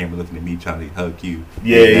the camera looking at me trying to hug you.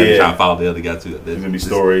 Yeah. Trying to follow the other guy too. There's gonna be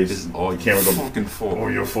stories. This is all camera your fucking fault. All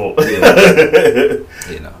your fault.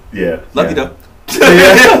 Yeah. Yeah. Love you though.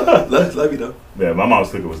 Love you though. Yeah, my mom's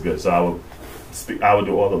cooking was good, so I would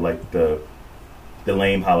do all the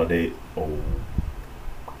lame holiday.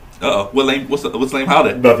 What's lame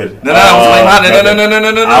holiday? Nothing. No, what's lame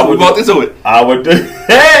holiday? No. We walked into it. I would do.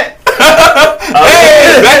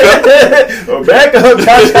 Back up.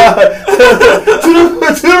 Cha-cha. to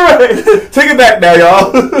the right. Take it back now,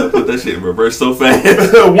 y'all. Put that shit in reverse so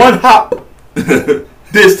fast. One hop.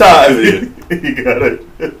 This time. You got it.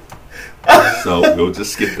 So we'll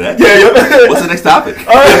just skip that. Yeah. What's the next topic?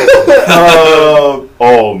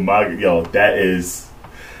 Oh my, that is.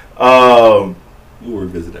 We'll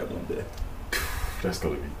revisit that one day. That's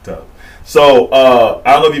gonna be tough. So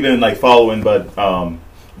I don't know if you've been following, but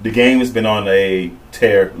the game has been on a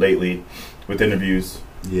tear lately with interviews.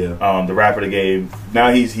 Yeah. The rapper, the game.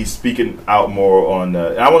 Now he's speaking out more on.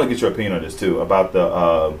 And I want to get your opinion on this too about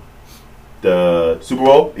the Super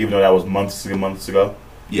Bowl, even though that was months ago.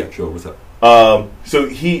 Yeah, sure. What's up? So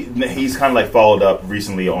he's kind of followed up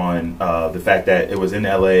recently on the fact that it was in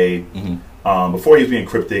LA. Mm-hmm. Before he was being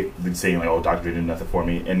cryptic, saying "Oh, Dr. Dre did nothing for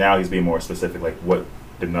me," and now he's being more specific, what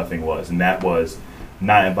the nothing was, and that was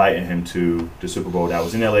not inviting him to the Super Bowl. That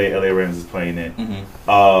was in LA. LA Rams is playing it.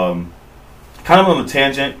 Mm-hmm. Kind of on a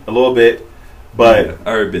tangent a little bit, but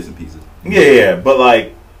I heard bits and pieces. Yeah. But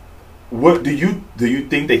what do you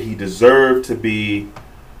think that he deserved to be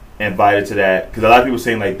invited to that? Because a lot of people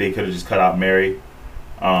saying they could have just cut out Mary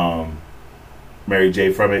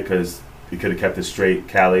J from it because he could have kept it straight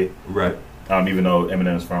Cali, right? Even though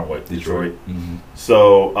Eminem's from Detroit. Mm-hmm.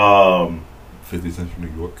 So 50 Cent from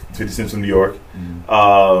New York. 50 Cent from New York.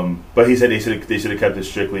 Mm-hmm. But he said they should have kept it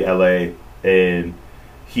strictly LA, and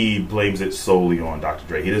he blames it solely on Dr.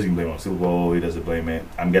 Dre. He doesn't even blame it on Super Bowl. He doesn't blame it.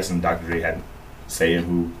 I'm guessing Dr. Dre had saying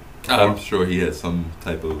who. I'm sure he had some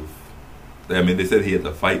type of. I mean, they said he had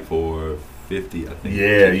to fight for 50. I think.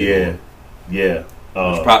 Yeah.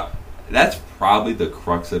 That's probably the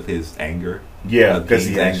crux of his anger. Yeah, because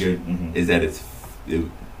his anger is that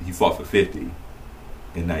he fought for 50,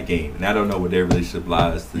 in that game. And I don't know what their relationship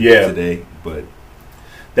lies today, but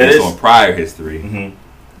that is on prior history. Mm-hmm.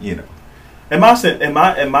 You know, in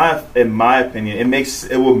my opinion,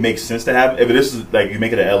 it would make sense to have if this is like you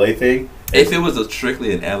make it an LA thing. If it was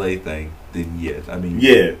strictly an LA thing, then yes. I mean,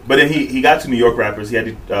 yeah. But then he got to New York rappers. He had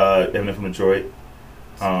Eminem from Detroit.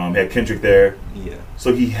 He had Kendrick there. Yeah.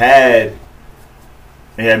 So he had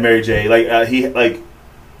Mary J.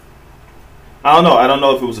 I don't know. I don't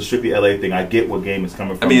know if it was a strictly LA thing. I get what game it's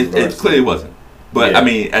coming from. I mean, it clearly wasn't. But yeah. I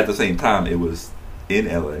mean, at the same time, it was in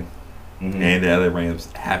LA, mm-hmm. and the LA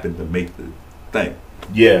Rams happened to make the thing.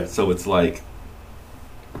 Yeah. So it's like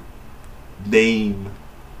name.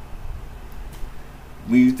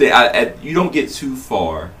 When you think you don't get too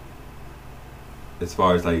far as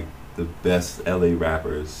like the best LA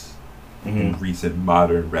rappers mm-hmm. in recent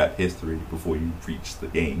modern rap history before you reach the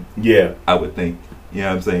game. Yeah. I would think. You know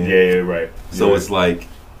what I'm saying? Yeah, right. So it's like,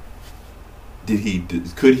 did he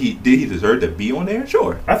deserve to be on there?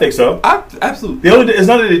 Sure. I think so. Absolutely. It's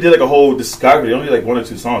not that they did like a whole discography. They only did like 1 or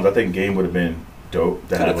 2 songs. I think Game would have been dope.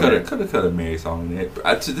 Could have cut a Mary song in there.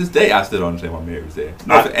 To this day, I still don't understand why Mary was there.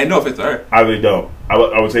 No offense to her. I really don't. I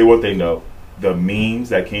would tell you one thing though. The memes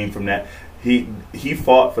that came from that. He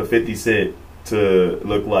fought for 50 Cent to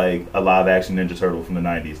look like a live action Ninja Turtle from the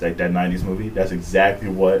 90s. Like that 90s movie. That's exactly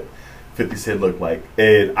what 50 Cent looked like.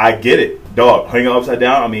 And I get it. Dog, hanging upside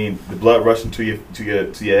down. I mean, the blood rushing to your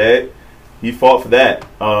head. He fought for that.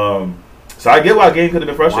 So I get why Game could have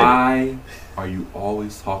been frustrated. Why are you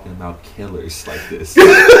always talking about killers like this?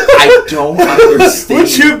 I don't understand.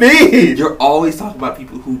 What you mean? You're always talking about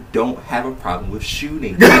people who don't have a problem with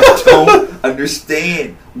shooting. I don't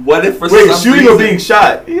understand. What if for some shooting reason, or being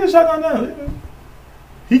shot? He got shot down now.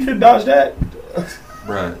 He could dodge that.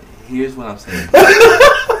 Bruh, here's what I'm saying.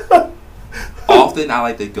 Often I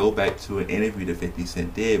like to go back to an interview that 50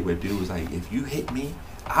 Cent did where dude was like, if you hit me,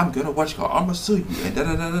 I'm gonna I'm gonna sue you and da.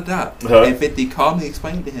 Uh-huh. And 50 calmly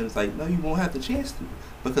explained to him, it's like, no, you won't have the chance to,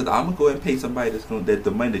 because I'm gonna go ahead and pay somebody that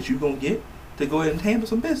the money that you gonna get to go ahead and handle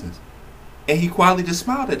some business. And he quietly just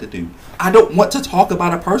smiled at the dude. I don't want to talk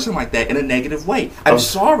about a person like that in a negative way. I'm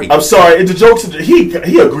sorry. I'm sorry. The jokes, he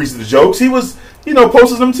agrees to the jokes. He was,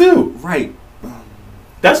 posting them too. Right.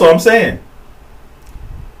 That's what I'm saying.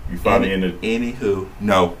 You finally in the... Anywho.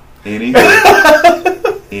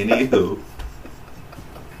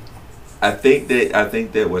 I think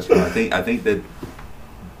that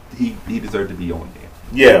he deserved to be on there.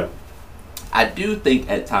 Yeah. I do think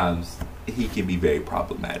at times he can be very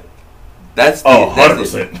problematic. That's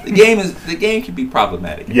 100%. The game can be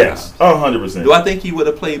problematic. Yes, 100%. Do I think he would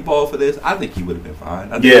have played ball for this? I think he would have been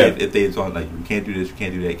fine. I think if they had told him, like, you can't do this, you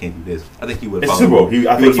can't do that, you can't do this, I think he would have followed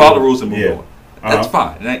the rules and moved on. That's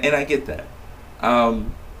fine, and I get that.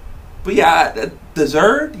 But yeah,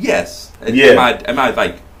 deserved? Yes. Yeah. Am I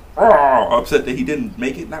like upset that he didn't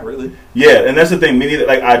make it? Not really. Yeah, and that's the thing. Me neither.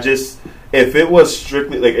 Like, if it was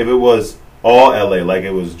strictly like if it was all LA, like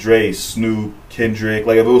it was Dre, Snoop, Kendrick,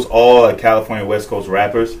 like if it was all like California West Coast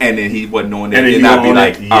rappers, and then he wasn't on there, and then I'd be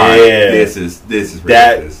like, this is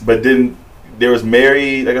ridiculous. That. But then there was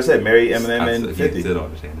Mary, like I said, Mary, Eminem, and 50. I still don't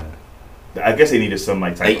understand that. I guess they needed some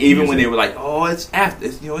type of even music. when they were like, oh, it's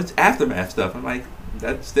aftermath stuff. I'm like,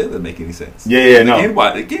 that still doesn't make any sense. Yeah, no.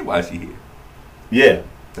 Again, why is she here? Yeah.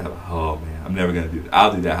 Oh man, I'm never gonna do that.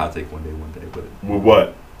 I'll do that hot take one day. But with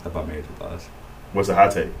what? About Mary J. Blige. What's a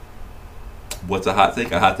hot take? What's a hot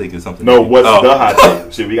take? A hot take is something. No, what's the hot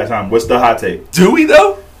take? Shit, we got time. What's the hot take? Do we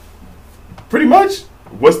though? Pretty much.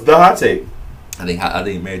 What's the hot take? I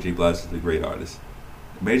think Mary J. Blige is a great artist.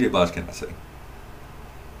 Mary J. Blige cannot sing.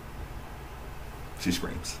 She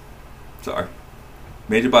screams. Sorry.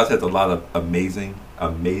 Mary J. Blige has a lot of amazing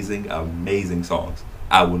songs.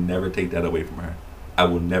 I will never take that away from her. I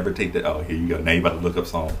will never take that. Oh, here you go. Now you about to look up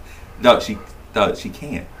songs. No, she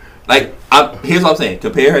can't. Like, here's what I'm saying.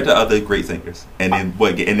 Compare her to other great singers, and then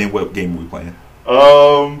what game are we playing?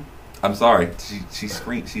 I'm sorry. She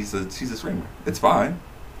screams. She's a screamer. It's fine.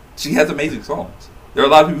 She has amazing songs. There are a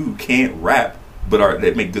lot of people who can't rap, but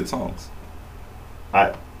that make good songs.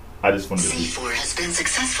 I just wanted to. C4 has been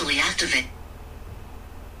successfully activated.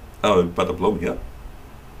 Oh, about to blow me up.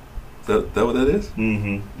 Is that what that is?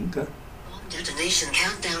 Mm-hmm. Okay. Detonation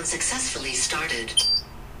countdown successfully started.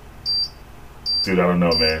 Dude, I don't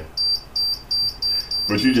know, man.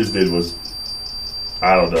 What you just did was,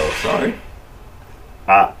 I don't know. Sorry.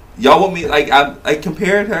 Y'all want me I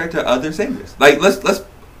compared her to other singers. Like let's.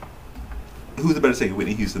 Who's the better singer,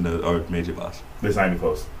 Whitney Houston or Mary J. Blige? It's not even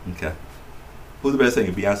close. Okay. Who's the better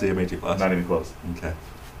singer, Beyonce or Mary J. Blige? Not even close. Okay.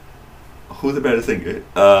 Who's the better singer?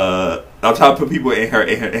 I'm trying to put people in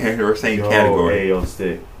her same category. Hey, yo,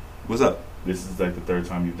 Stik. What's up? This is like the third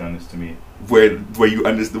time you've done this to me. Where you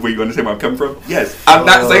understand where I'm coming from? Yes, I'm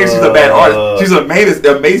not saying she's a bad artist. She's an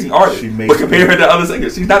amazing artist. But compare her to other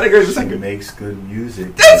singers, she's not the greatest singer. She makes good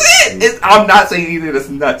music. That's it. I'm not saying anything that's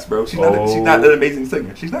nuts, bro. She's not an amazing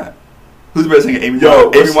singer. She's not. Who's the best singer? Amy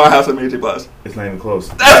Winehouse or Mary J. Blige? It's not even close.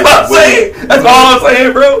 That's what I'm saying. That's all I'm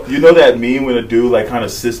saying, bro. You know that meme when a dude like kind of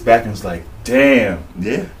sits back and is like, "Damn,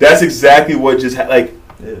 yeah." That's exactly what just like.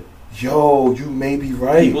 Yeah. Yo, you may be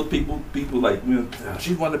right. People like, you know,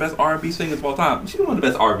 she's one of the best R&B singers of all time. She's one of the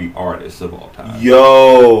best R&B artists of all time.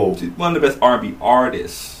 Yo, she's one of the best R&B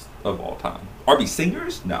artists of all time. R&B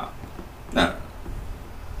singers? Nah. And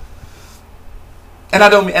I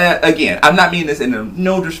don't mean, and again, I'm not meaning this in a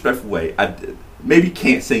no disrespectful way. Maybe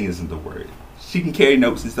can't sing isn't the word. She can carry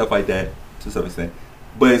notes and stuff like that to some extent,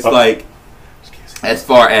 but it's like, as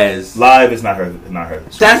far as live, it's not her. Not her.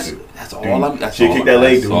 That's all I'm. That's she kick that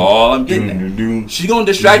leg. That's all I'm getting. She's gonna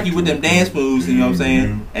distract you with them dance moves. You know what I'm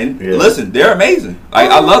saying? And listen, they're amazing.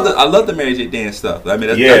 Like I love the Mary J dance stuff. I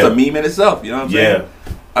mean, that's a meme in itself. You know what I'm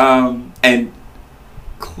saying? And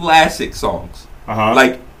classic songs.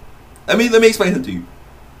 Like, let me explain it to you.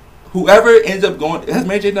 Whoever ends up going, has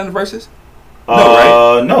Mary J done the verses? No,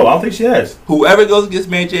 right? No, I don't think she has. Whoever goes against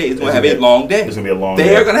Mary J is going to have a long day. It's going to be a long day.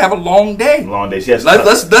 They're going to have a long day. Long day. She has I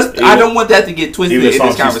don't want that to get twisted in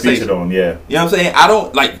this conversation. On, yeah. You know what I'm saying? I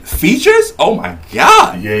don't like features. Oh my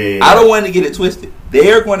god. Yeah. I don't want to get it twisted.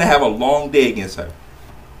 They're going to have a long day against her.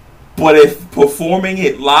 But if performing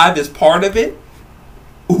it live is part of it,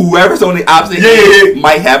 whoever's on the opposite end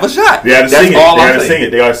might have a shot. They got to sing it. They got to sing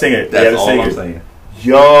it. They got to sing it. That's all I'm saying.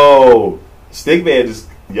 Yo, Stik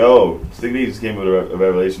just came with a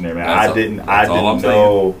revelation there, man. I didn't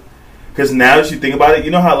know. Because now that you think about it,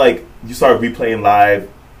 you know how like you start replaying live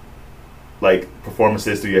like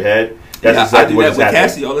performances through your head. That's exactly what I do that with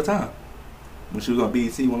Cassie all the time when she was on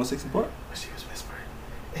BET 106 and Park. She was whispering,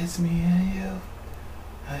 "It's me and you."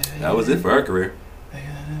 That was it for her career.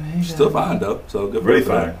 She's still fine though, so good. Really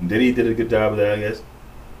fine. Diddy did a good job of that, I guess.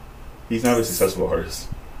 He's not a successful artist.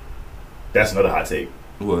 That's another hot take.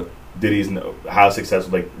 What? Diddy's how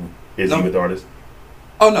successful is he with artists?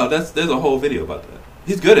 Oh no, there's a whole video about that.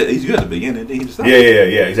 He's good at the beginning, then he just stops. Yeah,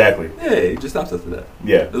 exactly. Yeah, he just stops after that.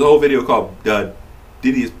 Yeah. There's a whole video called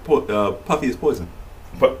Diddy is Puffy is Poison.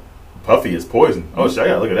 Puffy is Poison. Oh shit, I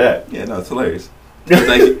gotta look at that. Yeah, no, it's hilarious.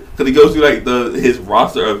 Because he goes through like his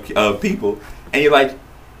roster of people, and you're like,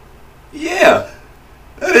 yeah,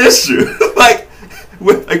 that is true.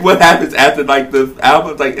 What happens after like the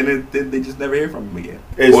album, like, and then they just never hear from him again,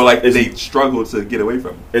 or like they struggle to get away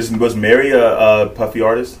from him. Was Mary a Puffy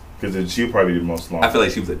artist? Because she would probably be the most long. I feel like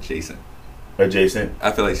she was adjacent. I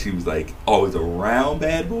feel like she was like always around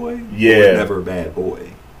Bad Boy. Yeah, but never a bad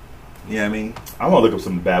boy. You know what I mean? I'm gonna look up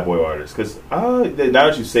some Bad Boy artists because now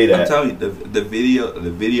that you say that, I'm telling you, the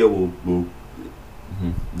video will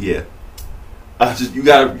yeah. Just you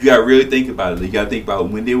gotta really think about it. You gotta think about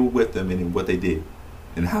when they were with them and what they did.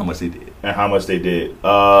 And how much they did.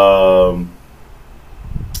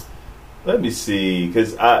 Let me see,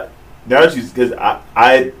 because I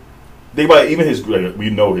think about it, even his group. We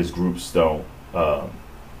know his groups don't.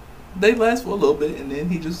 They last for a little bit, and then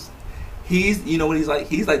he's you know what he's like.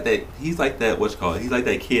 He's like that. What's called? He's like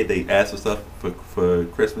that kid they ask for stuff for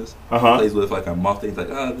Christmas. Plays with like a month. He's like,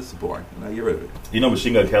 this is boring. And I get rid of it. You know,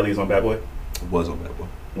 Machine Gun Kelly is on Bad Boy. Was on Bad Boy.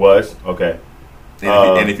 Was okay.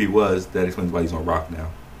 And if he was, that explains why he's on Rock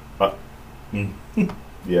now.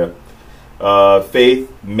 Yeah. Faith,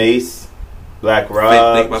 Mace, Black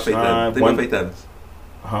Rob. Think about Faith Evans.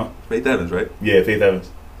 Faith Evans, right? Yeah, Faith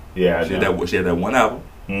Evans. Yeah, she had that one album.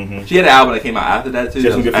 Mm-hmm. She had an album that came out after that too.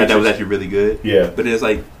 That was actually really good. Yeah. But it's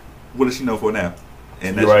like, what is she known for now?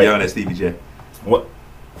 And that's yelling at Stevie J. What?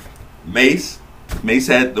 Mace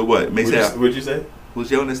had the what? What'd you say? Was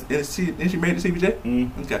she on this? Isn't she married to Stevie J?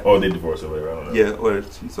 Okay. Oh, they divorced or whatever. I don't know. Yeah, or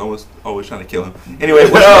she's always trying to kill him. Anyway,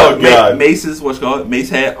 God. Mace's what's called? Mace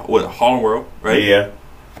had Harlem World, right? Yeah.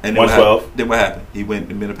 And 112. Then what happened? He went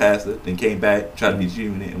and been a pastor, then came back, tried to be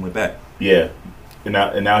G-Unit, and went back. Yeah. And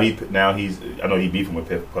now he's I know he beefing with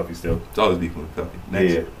Puffy still. It's always beefing with Puffy.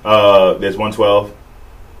 Next. Yeah. There's 112.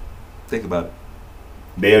 Think about it.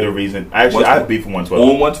 They are the reason. Actually, I beef with 112.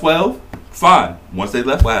 On 112, fine. Once they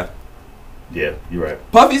left, what happened? Yeah, you're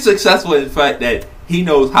right. Puffy's successful in the fact that he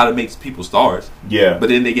knows how to make people stars. Yeah. But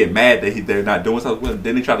then they get mad that they're not doing something with him.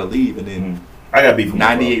 Then they try to leave, and then I got beef with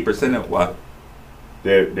 98% of why.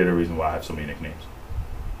 They're the reason why I have so many nicknames.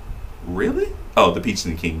 Really? Oh, the Peaches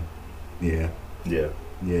and King. Yeah. Yeah.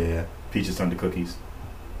 Yeah. Peaches turned to cookies.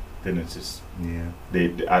 Then it's just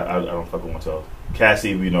I don't fuck with 112.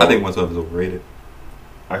 Cassie, we know. I think 112 is overrated.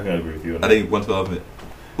 I can agree with you. I think 112.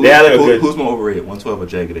 They had like a good Who's more overrated, 112 or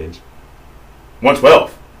Jagged Edge?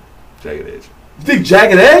 112. Jagged Edge. You think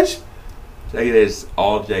Jagged Edge? Jagged Edge,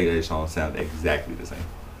 all Jagged Edge songs sound exactly the same.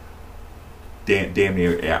 Damn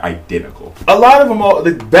near identical. A lot of them, all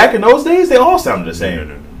back in those days, they all sounded the same.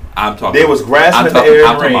 No. I'm talking. There was grass in the air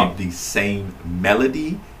I'm and talking rain. about the same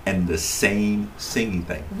melody and the same singing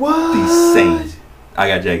thing. What? The same. I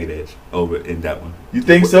got Jagged Edge over in that one. You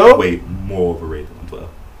think so? Way more overrated than 112.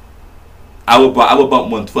 I would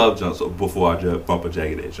bump 112 jumps before I bump a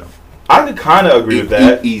Jagged Edge jump. I could kind of agree with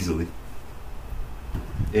that. Easily.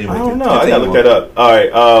 Anyway, I don't know. I gotta look that up. All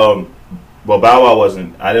right. Well, Bow Wow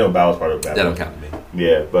wasn't. I didn't know Bow Wow was part of that. That don't count to me.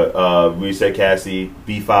 Yeah, but we said Cassie,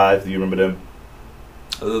 B5. Do you remember them?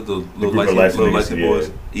 The little group of light-skinned niggas, light-skinned boys.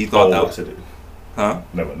 yeah. He thought I that was said it. huh?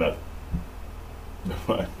 Never.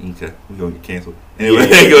 Okay, we gonna get canceled. Anyway,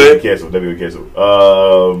 Anyway, go ahead. Canceled. W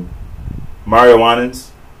canceled. Mario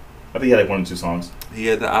Winans. I think he had like 1 or 2 songs. He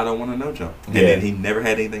had the I Don't Want to Know jump, and Yeah. then he never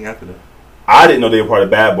had anything after that. I didn't know they were part of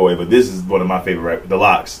Bad Boy, but this is one of my favorite rap. The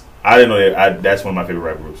Locks. I didn't know that's one of my favorite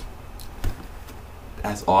rap groups.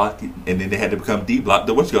 That's all. And then they had to become D Block.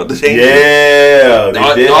 The what's called the change. Yeah,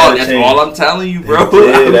 they did. That's all I'm telling you, bro.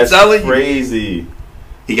 I'm That's telling you. crazy.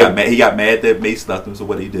 He got mad. He got mad that Mace left him. So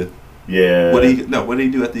what did he do? Yeah. What did he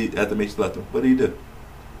do after Mace left him? What did he do?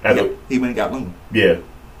 He went and got Loon. Yeah.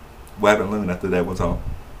 What happened to Loon after that one song?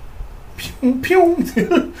 Pew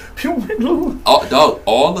pew pew.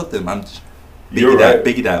 All of them. You're right.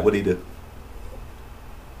 Biggie died. What did he do?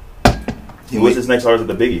 Who was his next artist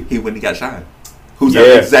with the Biggie? He went and got Shine. Who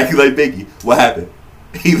sounded exactly like Biggie. What happened?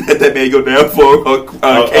 He let that man go down for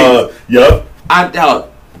case. Yup. I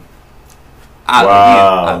doubt.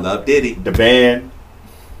 Wow. I love Diddy. The band,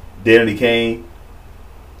 Danny Kane,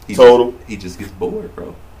 Total. He just gets bored,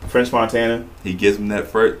 bro. French Montana. He gives him that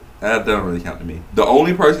first. That don't really count to me. The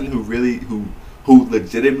only person who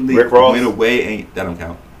legitimately Rick Ross? went away that don't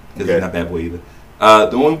count because Okay. he's not Bad Boy either.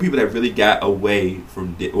 The only people that really got away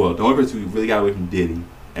from the only person who really got away from Diddy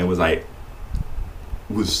and was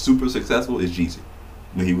super successful is Jeezy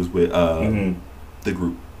when he was with the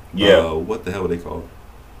group. Yeah. What the hell were they called?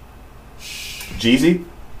 Jeezy.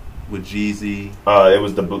 With Jeezy. It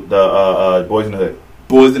was the Boys in the Hood.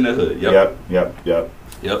 Boys in the Hood. Yep. Yep.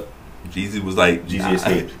 Jeezy was like, Jeezy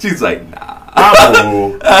escaped. She's like, nah. I'm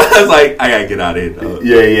cool. I was like, I gotta get out of here, dog.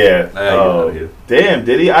 Yeah. I gotta get out of here. Damn,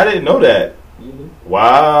 did he? I didn't know that.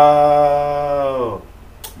 Wow.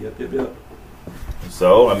 Yep.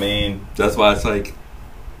 So, I mean, that's why it's like,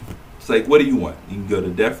 what do you want? You can go to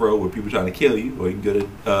Death Row where people trying to kill you, or you can go to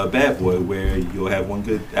Bad Boy where you'll have one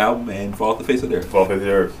good album and fall off the face of the earth. Fall off the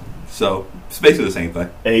earth. So it's basically the same thing.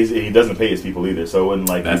 And he doesn't pay his people either, so it wouldn't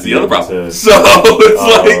like. That's the other problem. So it's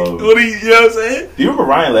like, what do you know what I'm saying? Do you remember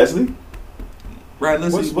Ryan Leslie? Ryan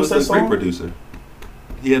Leslie what's was that a great song? producer.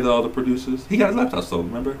 He had all the producers. He got his laptop stolen.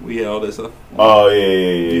 Remember? We had all that stuff. Oh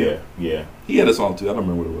yeah. He had a song too. I don't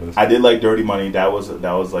remember what it was. I did like Dirty Money. That was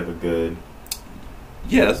like a good.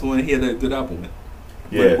 Yeah, that's the one he had a good album with.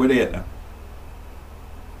 Yeah. Where they at now?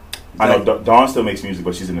 I know Dawn still makes music,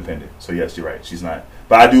 but she's independent. So yes, you're right. She's not.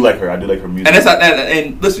 But I do like her. I do like her music. And that's not that.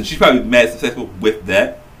 And listen, she's probably mad successful with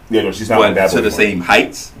that. Yeah, no, she's not But like that. to the same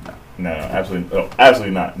heights. No,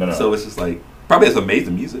 absolutely not. No. So it's just like probably has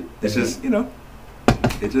amazing music. It's just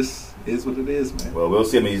it just is what it is, man. Well, we'll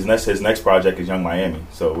see. I mean, his next project is Young Miami,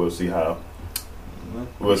 so we'll see how.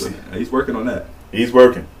 We'll see. He's working on that. He's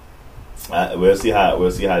working. We'll see how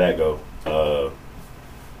that go.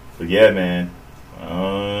 But yeah, man.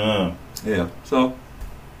 Yeah. So.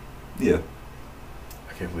 Yeah.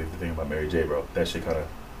 I can't believe the thing about Mary J, bro. That shit kind of.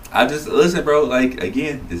 I just listen, bro. Like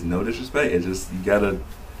again, there's no disrespect. It's just you gotta.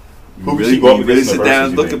 Who would she go up against? Really sit down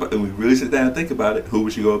and look about, and we really sit down and think about it. Who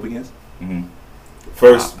would she go up against? Mm-hmm.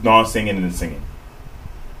 First, non-singing and then singing.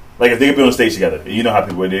 Like if they could be on the stage together, you know how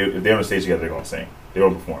people if they're on the stage together, they're gonna sing. They're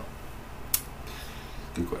gonna perform.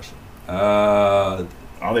 Good question. I don't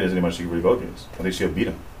think there's anybody she could really go against. I think she'll beat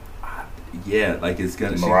him. Yeah, like it's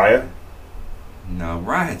gonna. Mariah. No,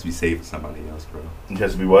 Mariah has to be saved for somebody else, bro. It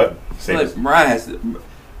has to be what? Like Mariah has to.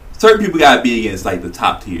 Certain people gotta be against like the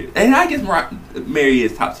top tier, and I guess Mary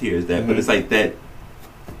is top tier is that, but it's like that.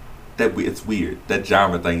 It's weird. That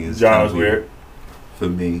genre thing is weird for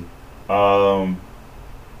me. I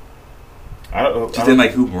don't. Just didn't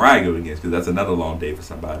like who Mariah go against because that's another long day for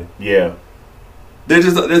somebody. Yeah. There's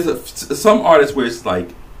some artists where it's like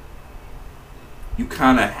you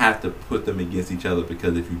kind of have to put them against each other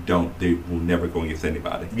because if you don't, they will never go against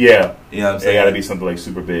anybody. Yeah. You know what I'm saying? It got to be something like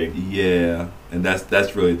super big. Yeah, and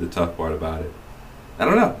that's really the tough part about it. I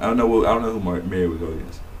don't know who Mary would go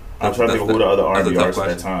against. I'm trying to think of who the other R&B artists at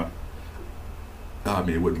that time. I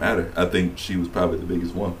mean, it wouldn't matter. I think she was probably the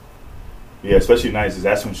biggest one. Yeah, especially 90s.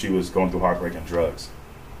 That's when she was going through heartbreak and drugs.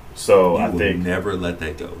 So You I will think never let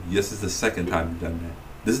that go. This is the second time you've done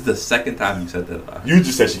that. This is the second time you said that about her. you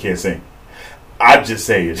just said she can't sing. I'm just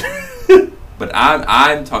saying. But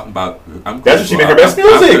I'm talking about. That's when she made her best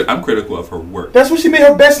music. I'm critical of her work. That's when she made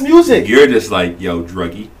her best music. You're just like, yo,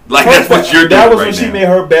 druggy. Like that's what you're doing. That was right when she now. made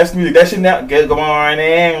her best music. That shit now get going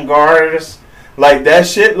in, gorgeous. Like that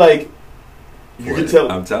shit. Like you can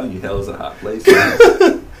tell. I'm telling you, hell is a hot place.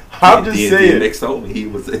 I'm just saying. Nick told me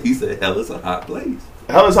he said hell is a hot place.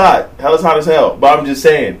 Hell is hot. Hell is hot as hell. But I'm just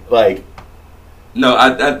saying, like. No, I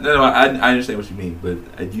understand what you mean,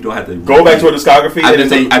 but you don't have to Go back to her discography. I'm just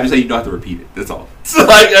saying you don't have to repeat it. That's all. So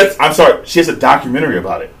I'm sorry. She has a documentary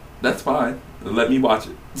about it. That's fine. Let me watch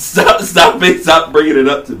it. Stop bringing it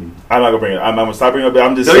up to me. I'm not gonna bring it. I'm gonna stop bringing it up.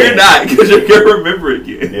 I'm just. No, saying. you're not, because you're gonna remember it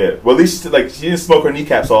again. Yeah. Well, at least like she didn't smoke her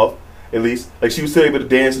kneecaps off. At least like she was still able to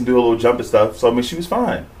dance and do a little jump and stuff. So I mean, she was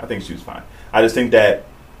fine. I think she was fine. I just think that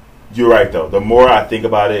you're right though. The more I think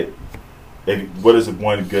about it, what is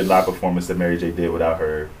one good live performance that Mary J did without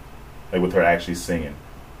her, like with her actually singing?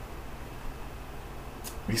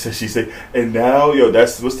 She said, and now yo,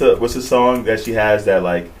 that's what's the song that she has that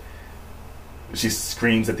like she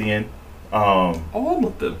screams at the end. All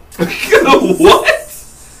of them. What?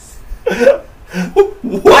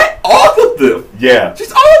 What? All of them? Yeah.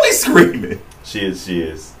 She's always screaming. She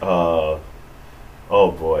is. Oh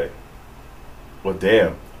boy. Well,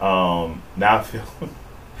 damn. Now I feel.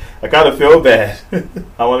 I kind of feel bad.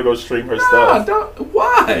 I want to go stream her stuff.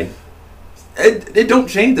 Why? It don't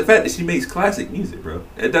change the fact that she makes classic music, bro.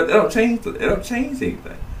 It don't change. It don't change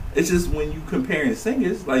anything. It's just when you comparing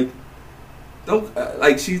singers, like, don't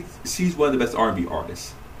like she's one of the best R&B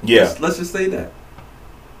artists. Yeah. Let's just say that.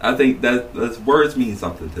 I think that's words mean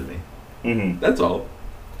something to me. Mm-hmm. That's all.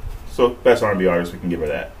 So best R&B artist, we can give her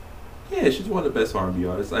that. Yeah, she's one of the best R&B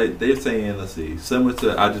artists. They're saying, let's see, similar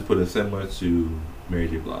to. I just put it similar to Mary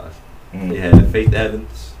J. Blige. Mm-hmm. They had Faith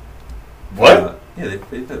Evans. What? Yeah,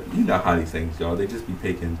 you know how these things go. They just be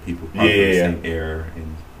picking people from Yeah. the same era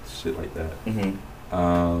and shit like that.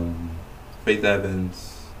 Mm-hmm. Faith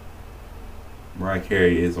Evans, Mariah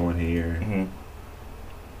Carey is on here. Mm-hmm.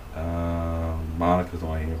 Monica's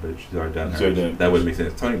on here, but she's already done So her. then- That wouldn't make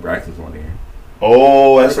sense. Tony Braxton's on here.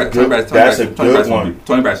 Oh, that's a good Tony one.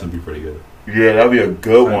 Tony Braxton would be pretty good. Yeah, that'd be a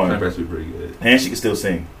good Tony one. Braxton would be pretty good. And she can still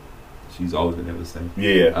sing. She's always been able to sing.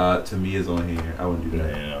 Yeah. Tamia's on here. I wouldn't do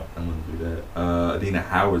that. Yeah. I wouldn't do that. Adina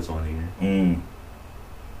Howard's on here.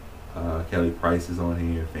 Mm. Kelly Price is on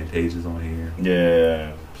here. Fantasia's on here.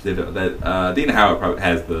 Yeah. Adina Howard probably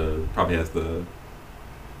has the.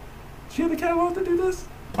 Does she have the catalog to do this?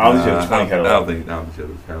 I don't think she has a 20 catalog. I don't think she has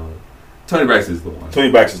the catalog. Tony Braxton is the one. Tony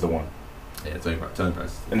Braxton's the one. Yeah, Tony Braxton.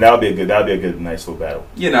 And that'll be a good, nice little battle.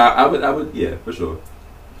 Yeah, no, I would, yeah, for sure.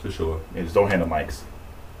 Yeah, just don't hand the mics.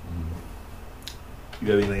 You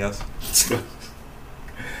got anything else?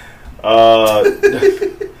 Don't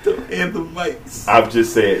hand the mics. I'm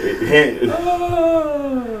just saying.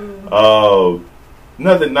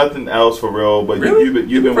 Nothing else for real. But really?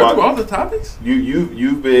 you've been watching watching all the topics.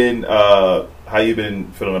 You've been how you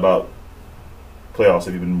been feeling about playoffs?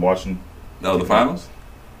 Have you been watching? No, the finals.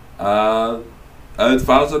 The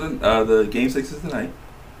finals are the game 6 is tonight.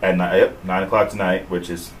 At 9 o'clock tonight. Which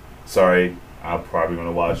is I'm probably going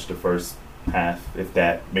to watch the first half, if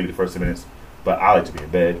that, maybe the first 10 minutes. But I like to be in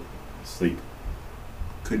bed, sleep.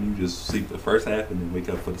 Couldn't you just sleep the first half and then wake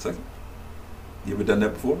up for the second? You ever done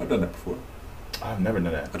that before? I've done that before. I've never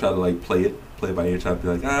done that. I try to like play it by ear, try to be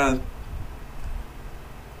like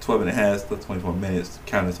 12 and a half, 24 minutes,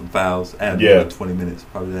 counting some fouls, add another 20 minutes,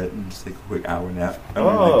 probably that, and just take a quick hour nap.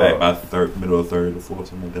 I'm back by middle of third or fourth,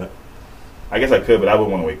 something like that. I guess I could, but I would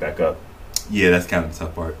want to wake back up. Yeah, that's kind of the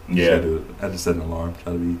tough part. Yeah. I just set an alarm,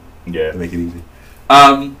 try to make it easy.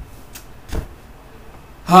 Oh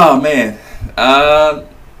man. I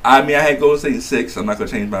mean, I had Golden State 6. I'm not gonna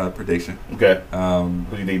change my prediction. Okay. Who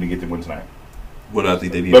do you think they get to win tonight? What do I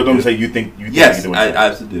think they need? But don't say you think. Yes, they get to win I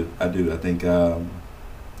absolutely do. I do.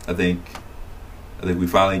 I think we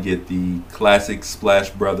finally get the classic Splash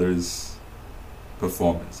Brothers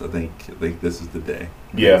performance. I think this is the day.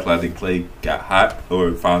 Yeah. I think Clay got hot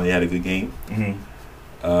or finally had a good game. Mm-hmm.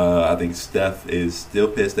 I think Steph is still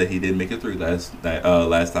pissed that he didn't make it through last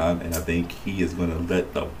time, and I think he is going to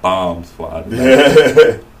let the bombs fly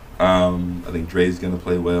tonight. I think Dre's going to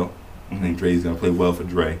play well. I think Dre's going to play well for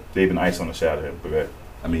Dre. They've been ice on the shot of him, but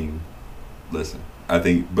I mean, listen, I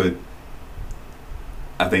think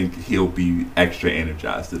he'll be extra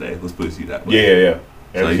energized today. Let's put it that way. Yeah.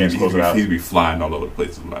 So Every chance to close it out. He'll be flying all over the place.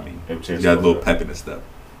 Is what I mean. Every chance He's got a to little close pep in his step.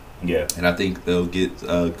 Yeah. And I think they'll get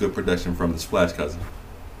good production from the Splash cousin,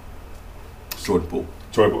 Jordan Poole.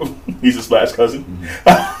 He's a Splash cousin.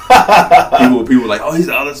 People were like, oh, he's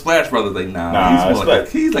the other Splash brother. Like, nah,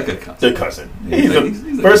 he's like a cousin. The cousin. Yeah,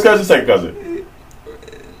 he's first cousin, second cousin.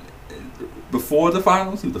 Before the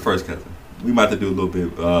finals, he was the first cousin. We might have to do a little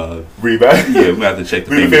bit reback. Yeah, we might have to check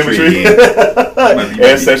the family tree.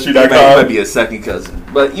 Ancestry.com. Might be a second cousin,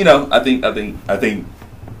 but I think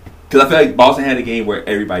because I feel like Boston had a game where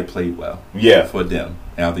everybody played well. Yeah, for them,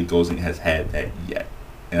 and I don't think Golden has had that yet.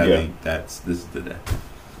 And I think this is the day.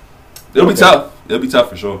 It'll be tough. It'll be tough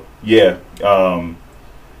for sure. Yeah. I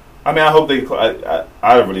mean, I hope they.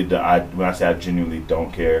 I really do. When I say I genuinely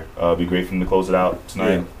don't care, it'd be great for them to close it out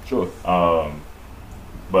tonight. Yeah, sure.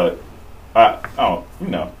 But I don't.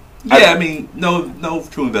 Yeah, I mean, no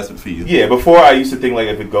true investment for you. Yeah. Before I used to think like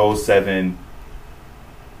if it goes 7.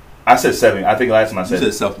 I said 7. I think last time I said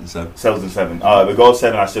Celtics and 7. Celtics and 7. If it goes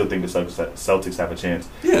 7, I still think the Celtics have a chance.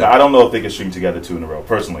 Yeah. But I don't know if they can string together 2 in a row.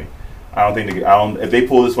 Personally, I don't think they. If they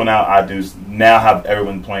pull this one out, I do now have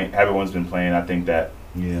everyone playing. Everyone's been playing. I think that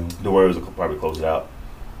the Warriors will probably close it out.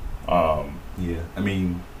 Yeah, I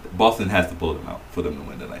mean, Boston has to pull them out for them to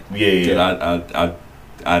win tonight. Yeah.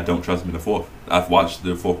 I don't trust them in the fourth. I've watched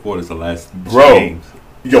the fourth quarters the last games.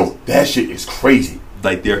 Yo, that shit is crazy.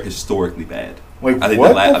 Like, they're historically bad. Like, I think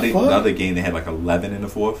what I the think fuck? the other game they had like 11 in the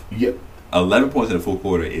fourth. Yeah. 11 points in the fourth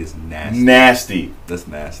quarter is nasty. Nasty. That's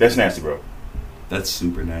nasty. That's nasty, bro. That's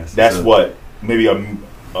super nasty. That's what? Maybe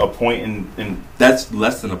a point in. That's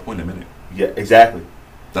less than a point a minute. Yeah, exactly.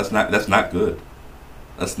 That's not good.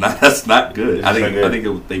 That's not good. I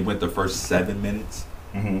think they went the first 7 minutes.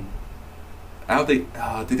 Mm-hmm. I don't think.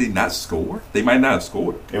 Did they not score? They might not have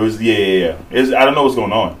scored. It was I don't know what's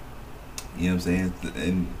going on. You know what I'm saying?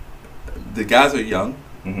 And the guys are young.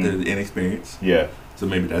 Mm-hmm. They're inexperienced. Yeah. So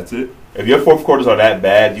maybe that's it. If your fourth quarters are that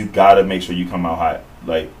bad, you gotta make sure you come out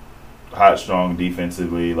hot, strong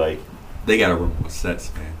defensively. Like, they gotta run more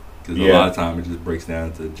sets, man. Because a lot of time it just breaks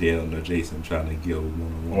down to Jalen or Jason trying to go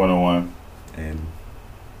one-on-one. And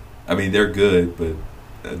I mean, they're good, but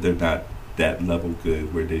they're not that level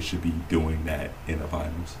good where they should be doing that in the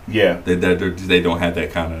finals. Yeah. They don't have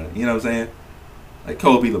that kind of, you know what I'm saying? Like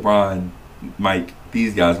Kobe, LeBron, Mike,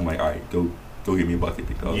 these guys, I'm like, all right, go get me a bucket.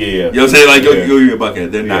 Because, Yeah. You know what I'm saying? Like, go give me a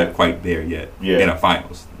bucket. They're not quite there yet in the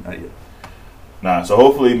finals. Not yet. Nah, so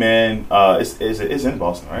hopefully, man, it's in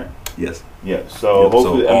Boston, right? Yes. Yeah, so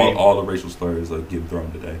hopefully, all the racial slurs are getting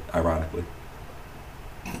thrown today, ironically.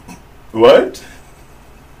 What?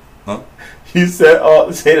 Huh? You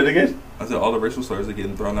said, say that again? I said all the racial slurs are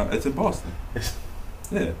getting thrown out. It's in Boston.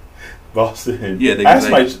 Yeah. Boston. Yeah, I asked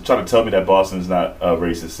somebody trying to tell me that Boston is not a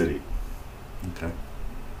racist city. Okay.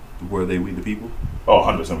 Were they We the People? Oh,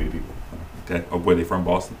 100% We the People. Okay. Or were they from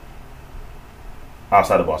Boston?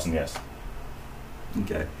 Outside of Boston, yes.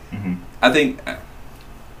 Okay. Mm-hmm. I think.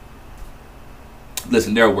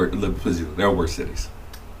 Listen, there are worse cities. There are worse cities.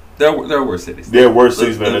 There are worse cities,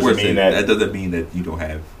 but that doesn't mean that. That doesn't mean that you don't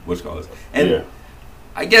have what's called. And yeah.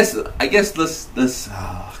 I guess let's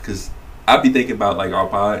because I'll be thinking about like our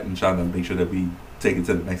pod and trying to make sure that we take it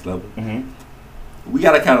to the next level. Mm-hmm. We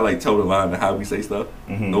gotta kind of like toe the line to how we say stuff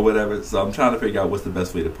mm-hmm. or whatever. So I'm trying to figure out what's the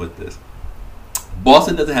best way to put this.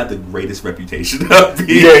 Boston doesn't have the greatest reputation of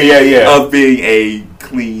being a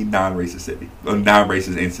clean, non-racist city, or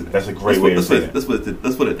non-racist incident. That's a great way to say it. Let's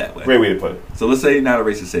put it that way. Great way to put it. So let's say not a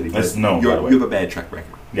racist city. That's known, you have a bad track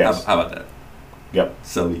record. Yes. How about that? Yep.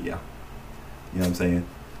 So yeah, you know what I'm saying?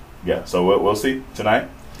 Yeah. So we'll see tonight.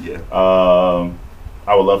 Yeah.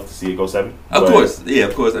 I would love to see it go 7. Of course. Yeah.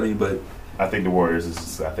 Of course. I mean, but I think the Warriors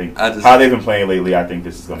is. How they've been playing lately. I think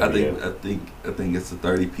this is going to be it. I think it's a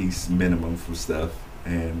 30-piece minimum for stuff,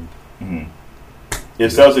 and mm-hmm.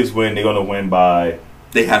 If Celtics win, they're going to win by.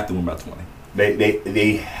 They have to win by 20.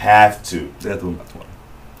 They have to. They have to win by 20.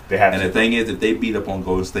 They have and to. The thing is, if they beat up on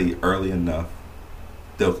Golden State early enough,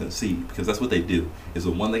 they'll concede because that's what they do. Is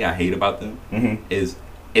the one thing I hate about them mm-hmm. is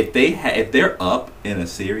if they're up in a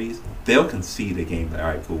series, they'll concede a game. Like, all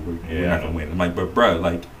right, cool, we're not gonna win. I'm like, but bro,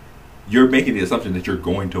 like. You're making the assumption that you're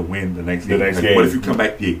going to win the next game. What if you come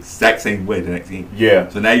back the exact same way the next game? Yeah.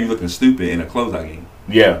 So now you're looking stupid in a closeout game.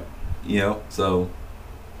 Yeah. You know. So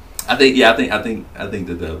I think the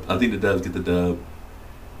dub. I think the Dubs get the dub,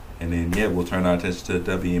 and then we'll turn our attention to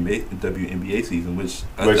the WNBA season, which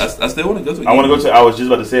I still want to go to. I want to go to. I was just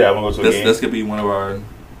about to say that. I want to go to a game. That's gonna be one of our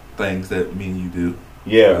things that me and you do.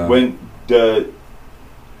 Yeah.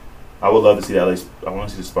 I would love to see the I want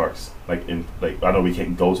to see the Sparks. I know we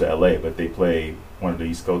can't go to LA, but they play one of the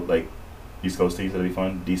East Coast teams. That'd be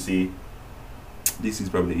fun. DC. DC's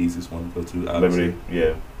probably the easiest one to go to. Obviously. Liberty.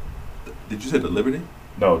 Yeah. Did you say the Liberty?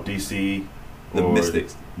 No, DC. The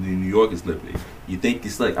Mystics. New York is Liberty. You think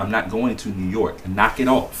it's like, I'm not going to New York. Knock it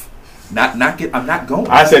off. I'm not going.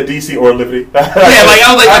 I said DC or Liberty. Yeah, like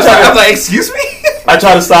I was like, excuse me? I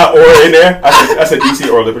tried to stop or in there. I said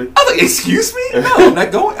DC or Liberty. I was like, excuse me? No, I'm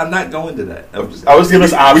not going. I'm not going to that. I was giving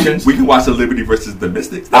us options. We can watch the Liberty versus the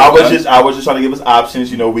Mystics. I was just trying to give us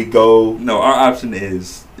options. You know, we go. No, our option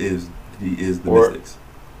is the Mystics.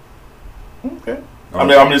 Okay.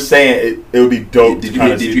 I'm just saying it would be dope. Did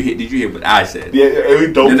you hear what I said? Yeah, it would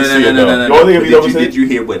be dope to see it. No. Did you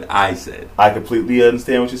hear what I said? I completely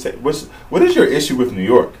understand what you said. What is your issue with New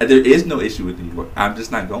York? There is no issue with New York. I'm just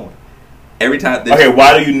not going. Every time. Okay,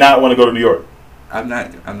 why do you not want to go to New York? I'm not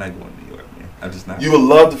going to New York, man. I'm just not. You would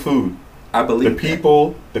love the food. I believe the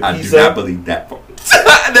people, the pizza. I do not believe that part.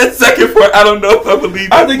 That second part, I don't know if I believe.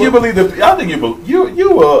 I think you believe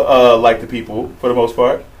you will like the people for the most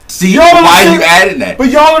part. See, why are you adding that? But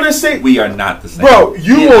y'all are the same. We are not the same, bro.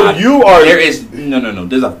 You are. There is no.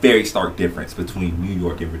 There's a very stark difference between New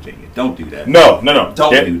York and Virginia. Don't do that. No. Don't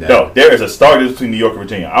do that. No, there is a stark difference between New York and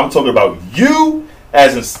Virginia. I'm talking about you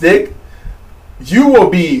as in Stik. You will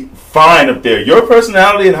be fine up there. Your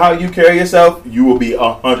personality and how you carry yourself, you will be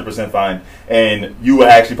 100% fine, and you will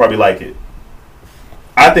actually probably like it.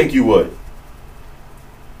 I think you would.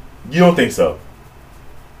 You don't think so?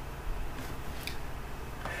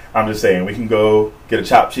 I'm just saying, we can go get a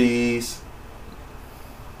chopped cheese.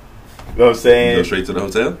 You know what I'm saying? Go straight to the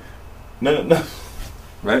hotel? No.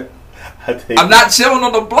 Right? I'm not chilling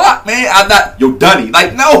on the block, man. I'm not. Yo, Dunny.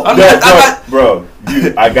 Like, no. I'm not. Bro,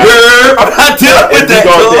 I got I'm not dealing with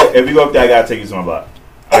that. If we go up there, I got to take you to my block.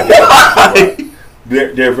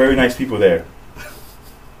 They're very nice people there.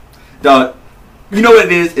 Dog, you know what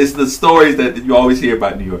it is? It's the stories that you always hear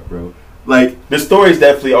about New York, bro. Like, the stories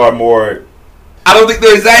definitely are more. I don't think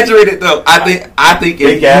they're exaggerated though. I think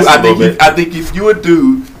if you a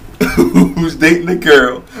dude who's dating a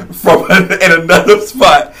girl from in another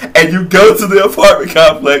spot and you go to the apartment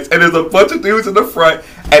complex and there's a bunch of dudes in the front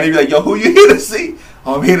and you're like, yo, who you here to see?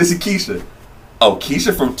 Oh, I'm here to see Keisha. Oh,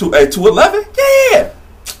 Keisha from 211? Yeah.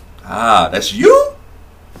 Ah, that's you?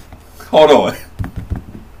 Hold on.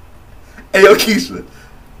 Hey, yo, Keisha.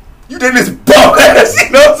 You did this bum ass,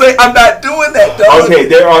 you know what I'm saying? I'm not doing that, dog. Okay,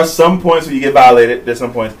 there are some points where you get violated. There's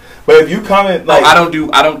some points, but if you come in like, I don't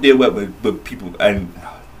deal with people, and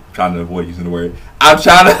I'm trying to avoid using the word. I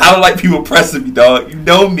don't like people pressing me, dog. You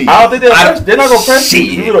know me. I don't think they're not gonna press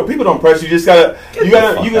you. People don't press you. You just gotta. I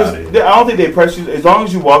don't think they press you. As long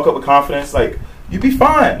as you walk up with confidence, like you be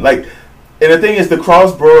fine. Like. And the thing is, the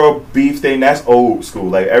cross-borough beef thing, that's old school.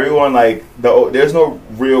 Like, everyone, like, there's no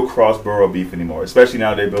real cross-borough beef anymore. Especially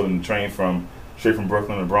now they're building the train straight from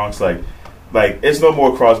Brooklyn to the Bronx. Like, it's no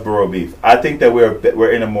more cross-borough beef. I think that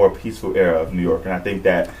we're in a more peaceful era of New York. And I think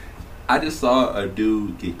that... I just saw a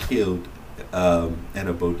dude get killed in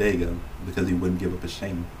a bodega because he wouldn't give up his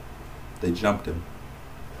chain. They jumped him.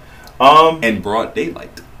 In broad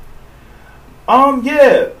daylight.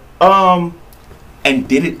 Yeah. And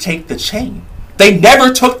didn't take the chain. They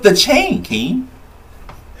never took the chain, Keem.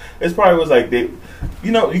 It probably was like you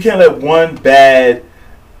can't let one bad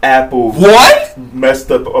apple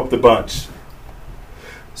messed up the bunch.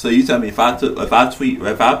 So you tell me if I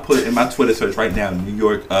put in my Twitter search right now New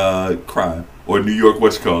York crime or New York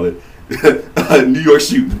New York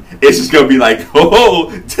shooting, it's just gonna be like,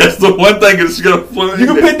 oh, that's the one thing that's gonna flow. You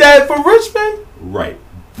can put that for Richmond, right?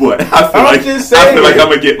 But I feel like I'm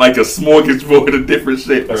gonna get like a smorgasbord of different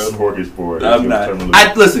shit, bro. A smorgasbord. I'm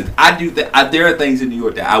not. Listen. I do that. There are things in New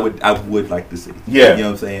York that I would like to see. Yeah, you know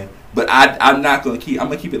what I'm saying. But I'm not gonna keep. I'm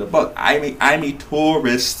gonna keep it a buck. I'm a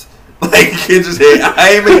tourist. Like kids just say, I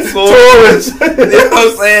ain't a tourist. You know what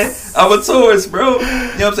I'm saying? I'm a tourist, bro. You know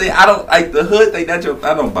what I'm saying? I don't like the hood thing. That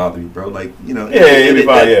don't bother me, bro. Like Yeah,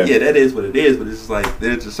 that is what it is. But it's just like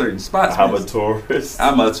there's just certain spots. I'm a tourist,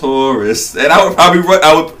 and I would probably run.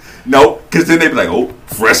 Because then they'd be like, "Oh,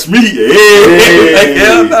 fresh meat, yeah." Like,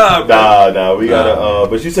 hell no, bro. Nah. We gotta.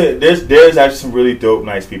 But you said there's actually some really dope,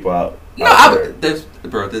 nice people out. There's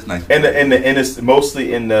nice. And it's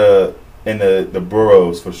mostly in the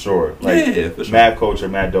boroughs for sure. Like, yeah, for sure. Mad culture,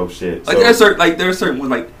 mad dope shit. Like there are certain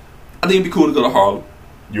ones. Like I think it'd be cool to go to Harlem.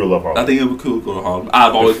 You'll love Harlem. I think it'd be cool to go to Harlem.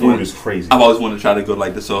 The food is crazy. I've always wanted to try to go to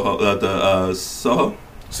like the Soho, Soho.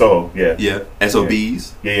 Soho, yeah. Yeah,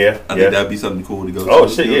 SOBs. Yeah. I think that'd be something cool to go to. Oh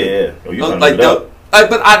shit, yeah. Oh, you like but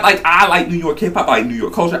I like New York hip hop. I like New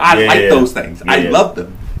York culture. I like those things. I love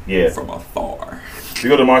them. Yeah, from afar. You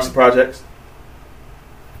go to Marcy Projects.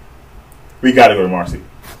 We gotta go to Marcy.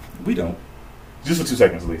 We don't. Just for 2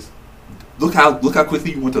 seconds, at least. Look how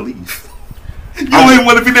quickly you want to leave. You don't even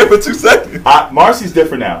want to be there for 2 seconds. Marcy's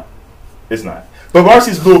different now. It's not. But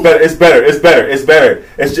Marcy's a little better. It's better. It's better. It's better.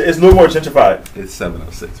 It's a little more gentrified. It's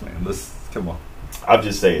 706, man. Let's come on. I'm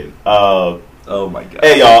just saying. Oh my god.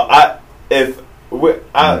 Hey y'all,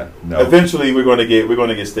 No. eventually we're gonna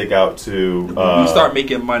get Stik out to. When we start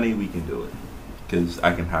making money, we can do it because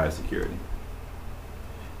I can hire security.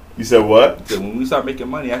 You said what? So when we start making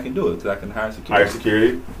money, I can do it because I can hire security. Hire security?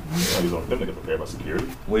 Them niggas don't care about security.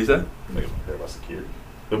 What you say? Them niggas don't care about security.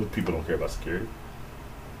 Them people don't care about security.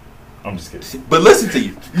 I'm just kidding. But listen to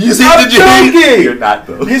you. You see I'm the joking! You're not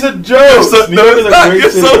though. He's a joke. You're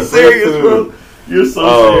so serious, bro. You're so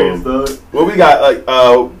serious, dog. Well, we got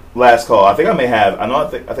last call. I think I may have. I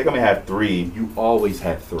think I may have 3. You always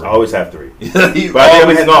have 3. I always have 3. You But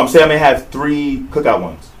I think I'm saying I may have 3 cookout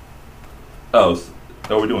ones. Oh,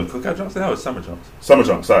 we're doing cookout jumps now or summer jumps? Summer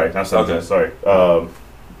jumps. Sorry, not summer Okay. jumps. Sorry.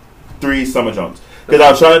 3 summer jumps. Because I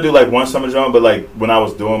was trying to do like one summer jump, but like when I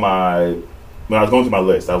was going through my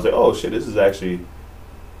list, I was like, oh shit, this is actually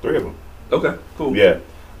 3 of them. Okay, cool. Yeah.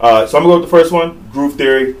 So I'm gonna go with the first one. Groove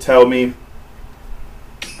Theory. Tell me.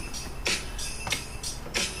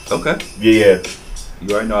 Okay. Yeah.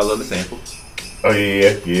 You already know I love the sample. Oh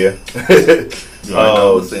yeah. You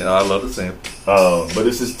already know I love the sample. But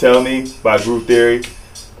this is Tell Me by Groove Theory.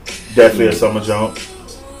 Definitely a summer jump.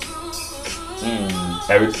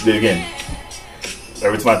 Every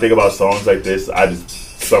time I think about songs like this, I just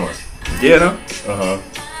summer. Yeah, no?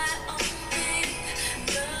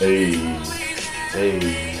 Hey.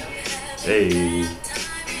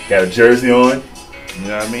 Got a jersey on. You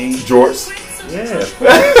know what I mean? Jorts. Yeah.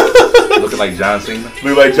 Looking like John Cena.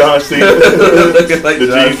 Look like John Cena. Looking like the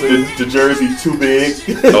John jeans, Cena. the jersey too big.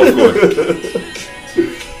 Oh, of course.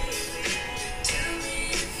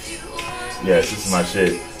 Yes, this is my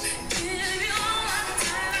shit.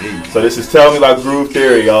 So this is Tell Me by Groove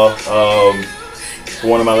Theory, y'all. For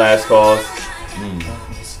one of my last calls.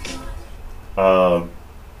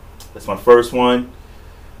 That's my first one.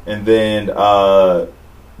 And then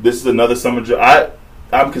this is another summer.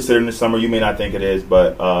 I'm considering this summer. You may not think it is,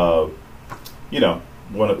 but this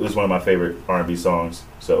is one of my favorite R&B songs.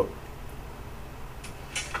 So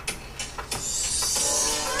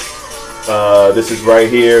this is Right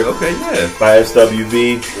Here. Okay, yeah. By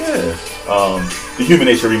SWV. Yeah. The Human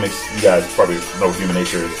Nature remix. You guys probably know what Human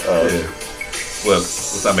Nature is. Yeah. Well,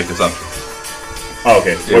 let's not make assumptions. Oh,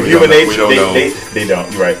 okay. Yeah, Well, Human Nature, know. they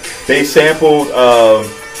don't. You're right. They sampled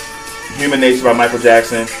Human Nature by Michael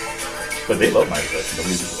Jackson, but they love Michael Jackson. The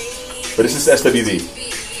music. But this is SWV.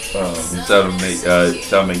 Tell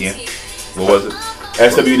them again. What was it?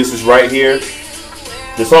 SWV. This is Right Here.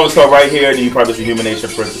 The song is called Right Here. Then you probably see Human Nature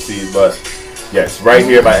parentheses, but yes, Right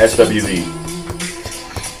Here by SWV.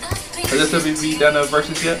 Has SWV done a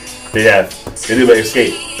versus yet? They have. They did with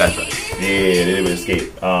Escape. That's right. Yeah, they did with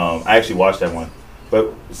Escape. I actually watched that one,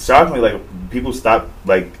 but shockingly, like people stopped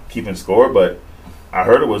like keeping score. But I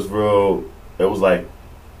heard it was real. It was like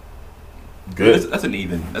good. That's an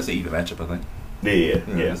even matchup, I think. Yeah.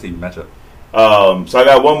 That's an even matchup. So I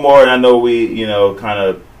got one more, and I know we, kind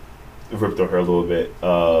of ripped on her a little bit.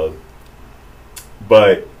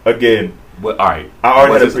 But again, All right. I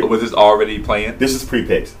already was this already playing? This is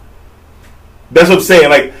pre-picked. That's what I'm saying.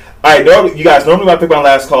 Like, all right, normally when I pick my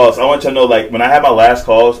last calls, I want you to know, like, when I have my last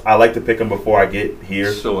calls, I like to pick them before I get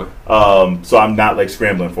here. Sure. So I'm not like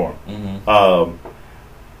scrambling for them.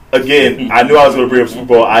 Again, I knew I was going to bring up Super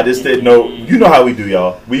Bowl. I just didn't know. You know how we do,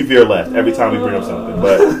 y'all. We veer left every time we bring up something.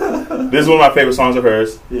 But this is one of my favorite songs of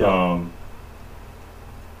hers. Yeah.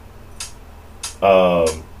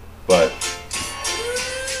 But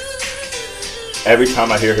every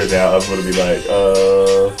time I hear her now, I'm going to be like,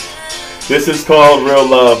 this is called Real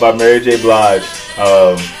Love by Mary J. Blige.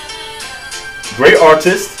 Great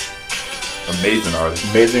artist. Amazing artist.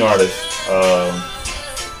 Amazing artist.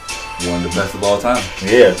 One of the best of all time.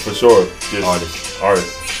 Yeah, for sure. Just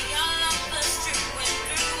artist.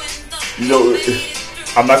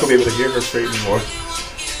 I'm not going to be able to hear her straight anymore.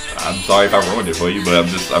 I'm sorry if I ruined it for you, but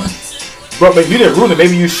Bro, but you didn't ruin it.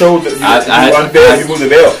 Maybe you showed that you moved the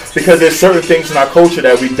veil. Because there's certain things in our culture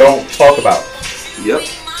that we don't talk about. Yep.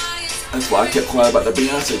 That's why I kept quiet about the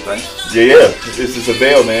Beyonce thing. Yeah. This is a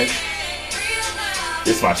veil, man.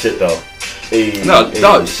 It's my shit, though. Hey,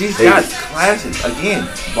 no, she's got classics. Again,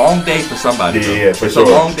 long day for somebody. Yeah, for it's sure. a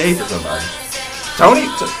long day for somebody.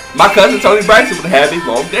 My cousin Tony Braxton would have a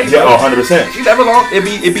long day. Yeah, 100%. She'd have a long.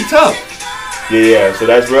 It'd be tough. Yeah. So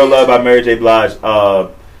that's Real Love by Mary J. Blige.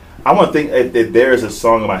 I want to think if there is a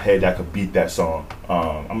song in my head that could beat that song.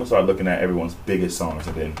 I'm gonna start looking at everyone's biggest songs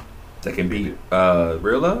and then that can beat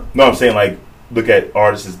Real Love. No, I'm saying like look at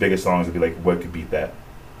artists' biggest songs and be like, what could beat that?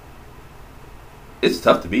 It's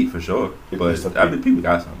tough to beat for sure, but I mean, people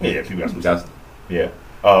got something. Yeah, people got some. Yeah.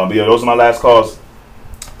 But yeah, those are my last calls.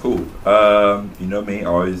 Cool. You know me, I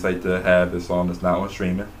always like to have a song that's not on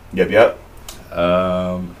streaming. Yep.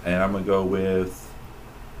 And I'm gonna go with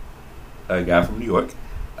a guy from New York.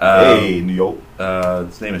 Hey, New York.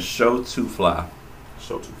 His name is Show Too Fly.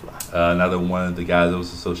 Show Too Fly. Another one of the guys that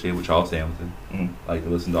was associated with Charles Hamilton. Like to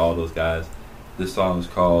listen to all those guys. This song is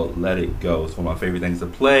called "Let It Go." It's one of my favorite things to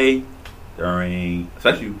play during,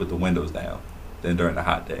 especially with the windows down, then during the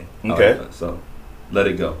hot day. Okay. So, "Let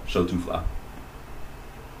It Go." Show Too Fly.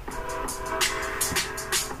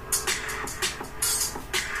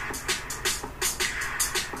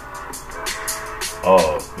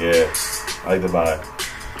 Oh yeah, I like the vibe.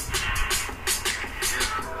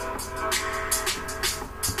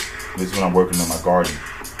 This is when I'm working on my garden.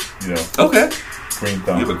 You know. Okay. Green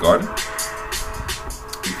thumb. You have a garden?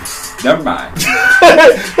 Never mind.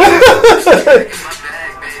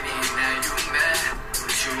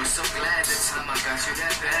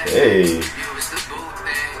 Hey.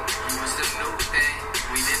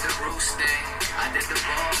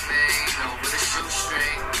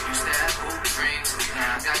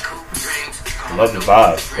 Love the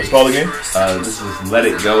vibe. What's it called again? This is "Let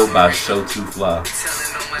It Go" by Show Too Fly.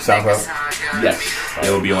 SoundCloud? Yes. It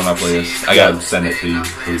will be on our playlist. I gotta send it to you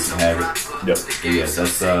so you can have it. Yep. But yeah,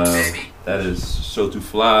 that is Show Too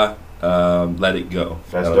Fly. "Let It Go."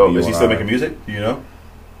 That's That'll dope. be Is he on still our- making music? Do you know?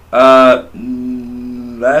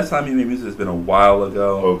 Last time he made music has been a while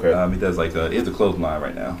ago. Okay. He does he has a clothing line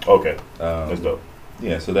right now. Okay. That's dope.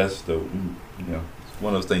 Yeah, so that's the it's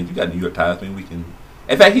one of those things. You got New York ties. I mean, we can.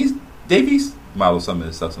 In fact, Davies models some of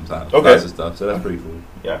his stuff sometimes. Okay. Lots of stuff. So that's pretty cool.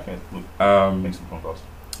 Yeah, I can make some phone calls.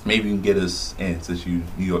 Maybe you can get us in since you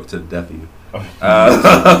New York to the death of you.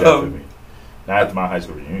 Definitely. Now after my high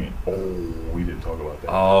school reunion. Oh, we didn't talk about that.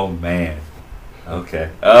 Oh man. Okay.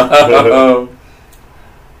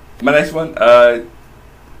 My next one.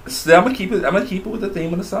 So I'm gonna keep it with the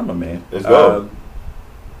theme of the summer, man. Let's go.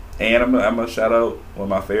 And I'm gonna shout out one of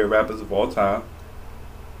my favorite rappers of all time.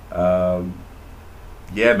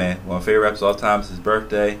 Yeah, man. One of my favorite rappers of all time. It's his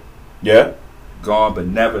birthday. Yeah. Gone but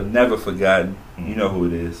never forgotten. You know who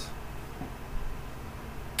it is.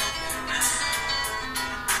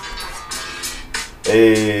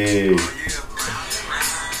 Hey.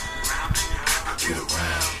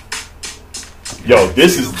 Yo,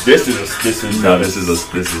 this is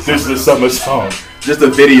a summer song. Just a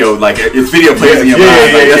video, like if video plays in your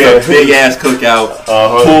mind, like that's a big ass cookout,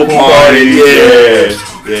 pool party,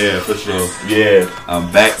 yeah, for sure. Yeah,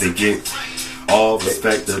 I'm back to get all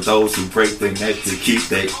respect to those who break their neck to keep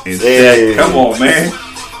their instead. Come on, man.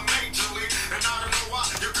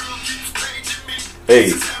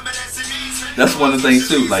 Hey, that's one of the things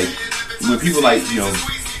too. Like when people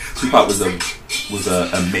Tupac was an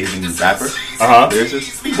amazing rapper.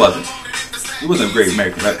 Lyricist. He wasn't a great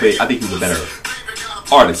American rap. I think he was a better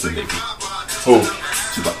artist than Biggie. Who?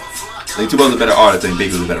 Tupac. Like Tupac was a better artist than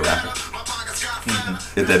Biggie was a better rapper.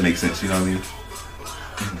 If that makes sense, you know what I mean?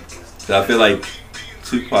 So I feel like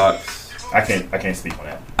Tupac's. I can't speak on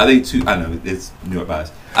that. I know it's New York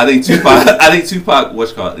bias. I think Tupac.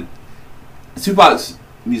 Tupac's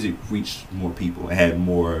music reached more people and had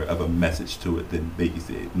more of a message to it than Biggie's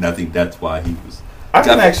did, and I think that's why he was. I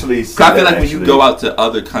can actually see I feel like when you go out to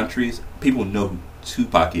other countries, people know who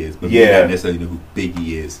Tupac is, but may not necessarily know who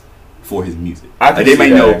Biggie is for his music. They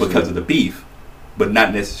might know because of the beef, but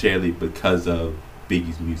not necessarily because of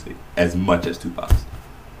Biggie's music as much as Tupac's.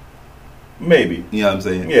 Maybe. You know what I'm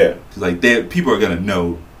saying? Yeah. Because people are gonna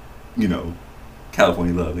know,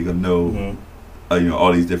 California Love. They're gonna know,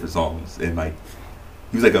 all these different songs, and he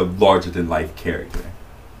was like a larger than life character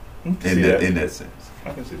in that sense.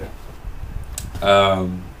 I can see that.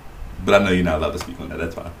 But I know you're not allowed to speak on that.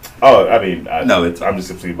 That's fine. Oh, I mean, I'm just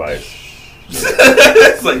completely biased.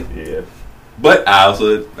 It's like, yeah. But I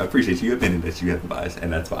also appreciate you admitting that you have a bias,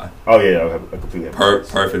 and that's fine. Oh yeah, I completely have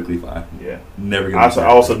perfectly fine. Yeah. Never gonna. I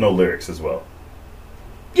also know lyrics as well.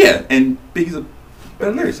 Yeah, and Biggie's a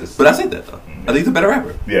better lyricist. But I said that though. I think he's a better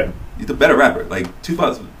rapper. Yeah. He's a better rapper. Like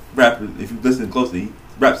Tupac's rapper, if you listen closely, he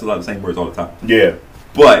raps a lot of the same words all the time. Yeah.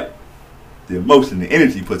 But the emotion, the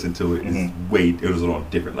energy he puts into it is it was on a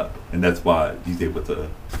different level, and that's why he's able to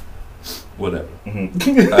whatever.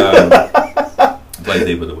 Like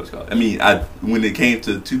able to what's called. I mean, when it came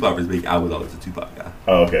to Tupac versus Biggie, I was always a Tupac guy.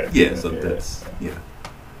 Oh, okay. Yeah, so that's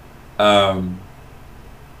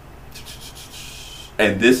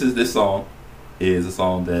and this song is a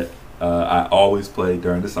song that I always play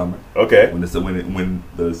during the summer. Okay. When the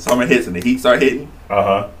summer hits and the heat start hitting,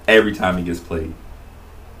 every time it gets played.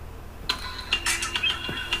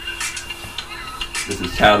 This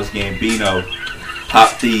is Childish Gambino,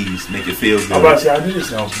 Pop these, make it feel good. I'm about to say, I knew this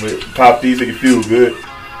song with Pop These, make it feel good.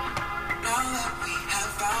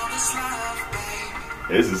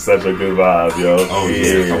 This is such a good vibe, yo. Oh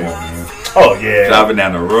yeah, come on, man. Oh yeah. Driving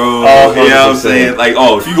down the road. Oh, you know what I'm 100%. saying? Like,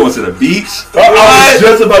 oh, if you going to the beach, I was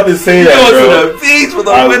just about to say that, going bro. to the beach with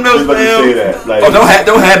the I was windows just about to down. say that. Like, Oh,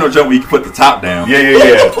 don't have no jump where you can put the top down.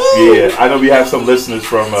 Yeah. I know we have some listeners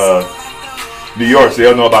from New York, so they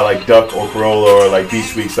don't know about like Duck or Corolla or like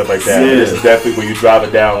Beach Week, stuff like that. Yeah. This is definitely when you drive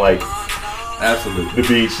it down like Absolutely. the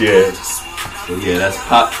beach, yeah. So yeah, that's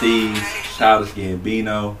Pop Thieves, Childish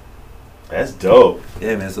Gambino. That's dope.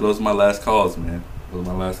 Yeah, man. So those are my last calls, man. Those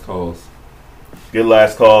are my last calls. Good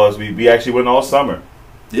last calls. We actually went all summer.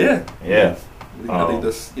 Yeah. Yeah. I think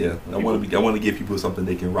that's I want to give people something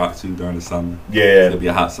they can rock to during the summer. Yeah. It'll be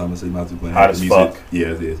a hot summer, so you might as well play Hot as music. fuck. Yeah,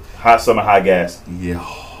 it is. Hot summer, high gas. Yeah.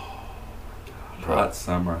 Oh, Bro. hot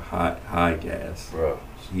summer, high gas. Bro.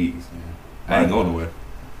 Jeez, man. I ain't going nowhere.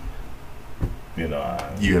 You know,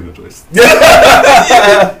 You have no choice. You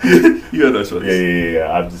have no choice. Yeah.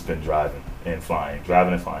 I've just been driving and flying.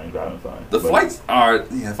 Driving and flying. The flights are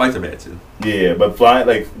bad too. Yeah, but flying,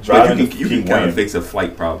 like, But driving you can kind of fix a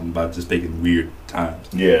flight problem by just picking weird times.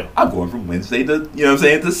 Yeah. I'm going from Wednesday to, you know what I'm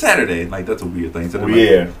saying, to Saturday. Like, that's a weird thing. So Well,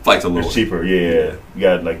 yeah. Flights are lower. It's cheaper, yeah. You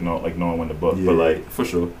got knowing when to book. Yeah, But, like, for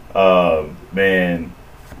sure. man,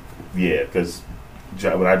 yeah, because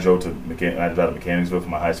when I drove to Mechanicsville for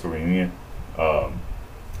my high school reunion,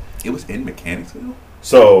 It was in Mechanicsville?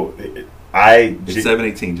 so It's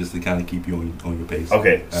 718, just to kind of keep you on your pace.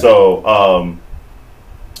 Okay, All so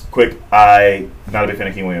quick, not a big fan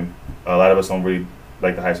of King William. A lot of us don't really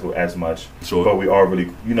like the high school as much, Sure. but we are really,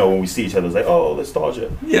 when we see each other, it's like, oh,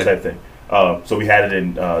 nostalgia, Yeah. type thing. So we had it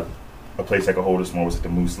in a place that could hold us more, was like the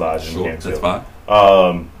Moose Lodge in Sure, Mechanicsville. that's fine.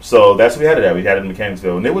 So that's what we had it at. We had it in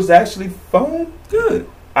Mechanicsville, and it was actually fun. Good.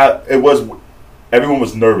 Everyone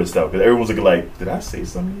was nervous though, because everyone was looking like, did I say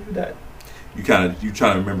something to that? You trying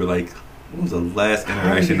to remember, like, what was the last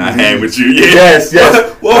interaction I had with you? Yeah. Yes.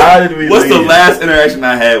 How did we What's the leave? last interaction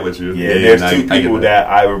I had with you? Yeah, there's two people that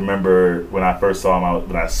I remember when I first saw him.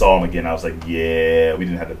 When I saw him again, I was like, yeah, we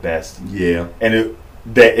didn't have the best. Yeah. And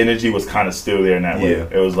that energy was kind of still there in that way. Yeah.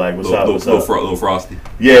 It was like, what's up? Little frosty.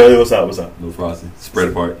 Yeah, what's up? Little frosty. Spread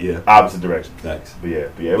apart, yeah. Opposite direction. Thanks. But yeah.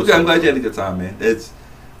 It was I'm glad you had a good time, man.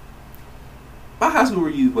 My high school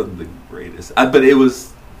reunion wasn't the greatest, but it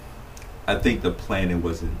was. I think the planning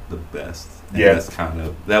wasn't the best. And Yeah.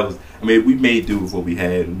 we made do with what we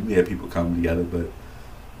had, and we had people come together. But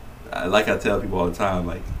like I tell people all the time,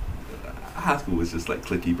 like, high school was just like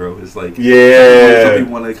cliquey, bro. It's like, some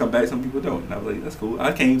people want to come back, some people don't. And I was like, that's cool.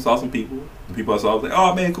 I came, saw some people. The people I saw, I was like,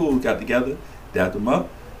 oh man, cool. Got together, dapped them up,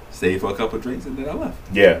 stayed for a couple of drinks, and then I left.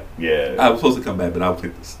 Yeah. I was supposed to come back, but I went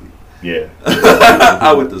to sleep. Yeah.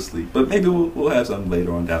 I went to sleep, but maybe we'll have something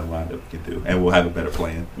later on down the line that we can do, and we'll have a better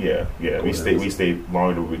plan. Yeah. We stayed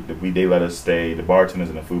longer. They let us stay. The bartenders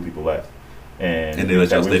and the food people left, and they let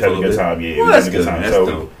y'all stay for a little bit. time. Yeah, Well, we that's had a good good. time. That's So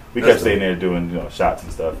dope. we That's kept staying dope. there doing shots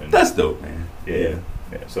and stuff. And That's dope, man. yeah.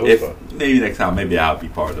 So it was fun. Maybe next time, maybe I'll be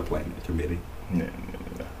part of the planning committee. Yeah.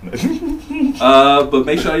 But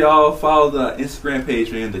make sure y'all follow the Instagram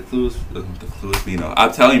page, man. The clues, Vino.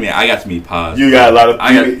 I'm telling you, man, I got to meet Pods. You got a lot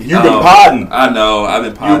of. You've been podding. I know. I've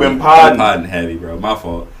been podding. You've been podding. I'm podding heavy, bro. My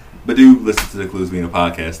fault. But do listen to the Clues Vino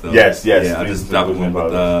podcast, though. Yes. Yeah, I Listen just to dropped the one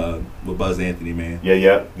Clues with Buzz Anthony, man.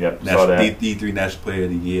 Yep. Saw that. D3 National Player of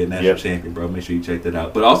the Year, National Champion, bro. Make sure you check that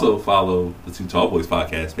out. But also follow the Too Tall Boyz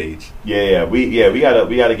podcast page. Yeah. We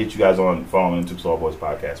gotta get you guys on following the Too Tall Boyz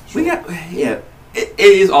podcast. For sure. It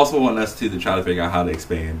is also on us too to try to figure out how to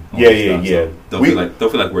expand. On Yeah. So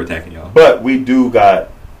don't feel like we're attacking y'all. But we do got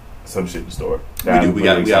some shit in store. We do. We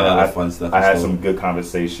got a lot of fun stuff. I had some good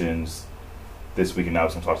conversations this week, and now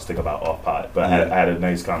some talk to stick about off pod. But I had a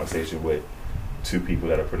nice conversation with two people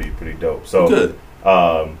that are pretty dope. So good.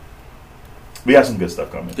 We got some good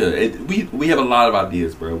stuff coming. Good. We have a lot of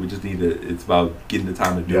ideas, bro. We just need to. It's about getting the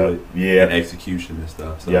time to do it. Yeah. And execution and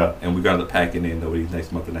stuff. So, and we're gonna pack it in over these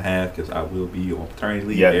next month and a half because I will be on paternity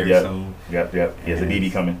leave very soon. Yep. Yeah, the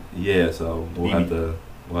DD coming. Yeah. So we'll have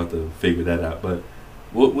to figure that out, but.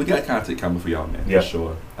 We got content coming for y'all, man. For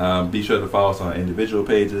sure. Be sure to follow us on individual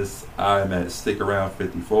pages. I'm at Stick Around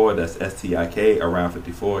 54. That's STIK around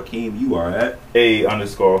 54. Keem, you are at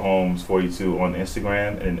A_Holmes42 on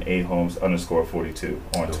Instagram and A_Holmes_42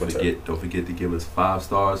 on Twitter. Don't forget to give us 5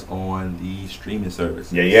 stars on the streaming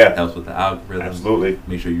service. Yeah. Helps with the algorithm. Absolutely.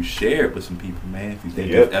 Make sure you share it with some people, man. If you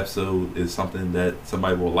think this episode is something that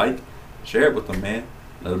somebody will like, share it with them, man.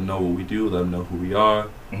 Let them know what we do. Let them know who we are.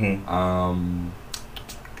 Mm-hmm.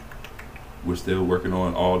 We're still working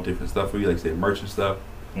on all different stuff for you, like I said, merch and stuff.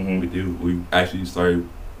 We do. We actually started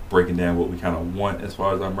breaking down what we kind of want as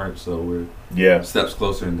far as our merch, so we're steps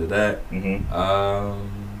closer into that.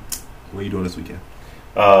 What are you doing this weekend?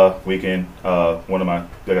 Weekend. One of my,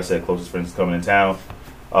 like I said, closest friends is coming in town.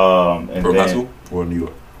 And From high school or New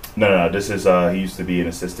York? No. This is he used to be an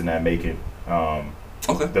assistant at Macon.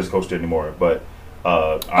 Okay. Doesn't coach there anymore, but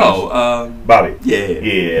Bobby. Yeah.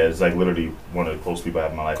 It's like literally one of the closest people I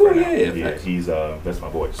have in my life right now. Yeah, he's that's my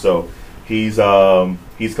boy. So he's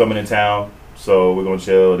coming in town. So we're gonna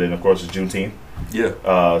chill. Then of course it's Juneteenth.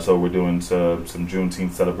 Yeah. So we're doing some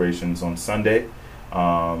Juneteenth celebrations on Sunday.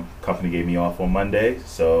 Company gave me off on Monday,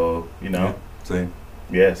 so you know. Yeah, same.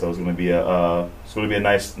 Yeah, so it's gonna be a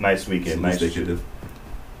nice weekend. Nice. They could do.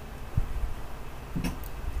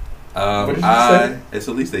 What did you say? It's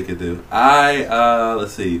the least they could do.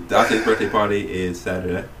 Let's see. Dante's birthday party is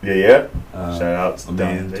Saturday. Yeah. Shout out to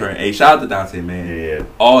man. Dante. Shout out to Dante, man. Yeah.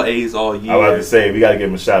 All A's all year. I was about to say we gotta give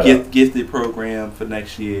him a shout out. Gifted program for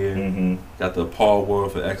next year. Got the Paul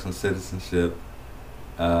Award for Excellent Citizenship.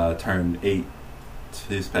 Turned 8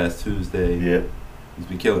 this past Tuesday. Yeah. He's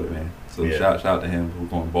been killing it, man. So shout out to him. We're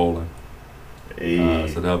going bowling. Hey.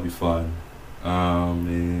 So that'll be fun.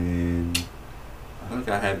 And I don't think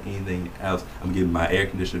I have anything else. I'm getting my air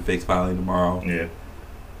conditioner fixed finally tomorrow. Yeah.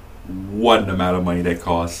 What an amount of money that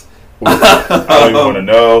costs. I don't even want to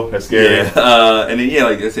know. That's scary. Yeah. And then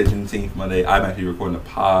like I said, Juneteenth Monday, I'm actually recording a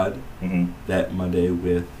pod that Monday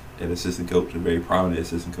with an assistant coach, a very prominent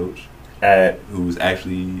assistant coach, who's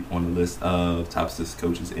actually on the list of top assistant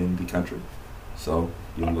coaches in the country. So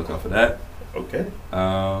you want to look out for that. Okay.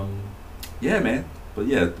 Yeah, man. But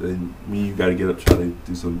yeah, then you got to get up, try to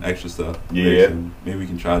do some extra stuff. Yeah. Maybe we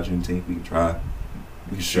can try Juneteenth. We can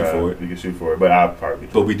shoot for it. We can shoot for it, but I'll probably.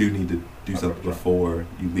 But we do need to do something before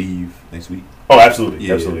you leave next week. Oh, absolutely,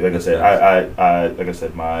 Yeah, absolutely. Like I said, like I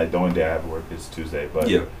said, the only day I have to work is Tuesday. But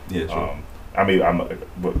yeah, sure. I mean,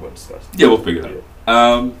 we'll discuss. Yeah, we'll figure it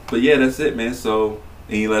out. But yeah, that's it, man. So,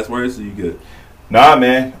 any last words? Or you good? Nah,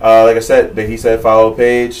 man. Like I said, he said follow the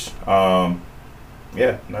page.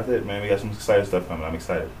 Yeah, that's it, man. We got some exciting stuff coming. I'm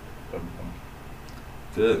excited.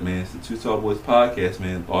 Good, man. It's the Too Tall Boyz podcast,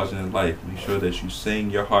 man. Larger than life. Make sure that you sing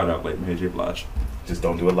your heart out like Mary J. Blige. Just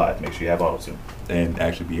don't do it live. Make sure you have auto-tune. And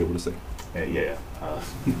actually be able to sing. Yeah.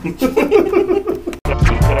 You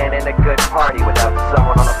can't end a good party without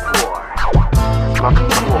someone on the floor. On the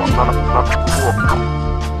floor.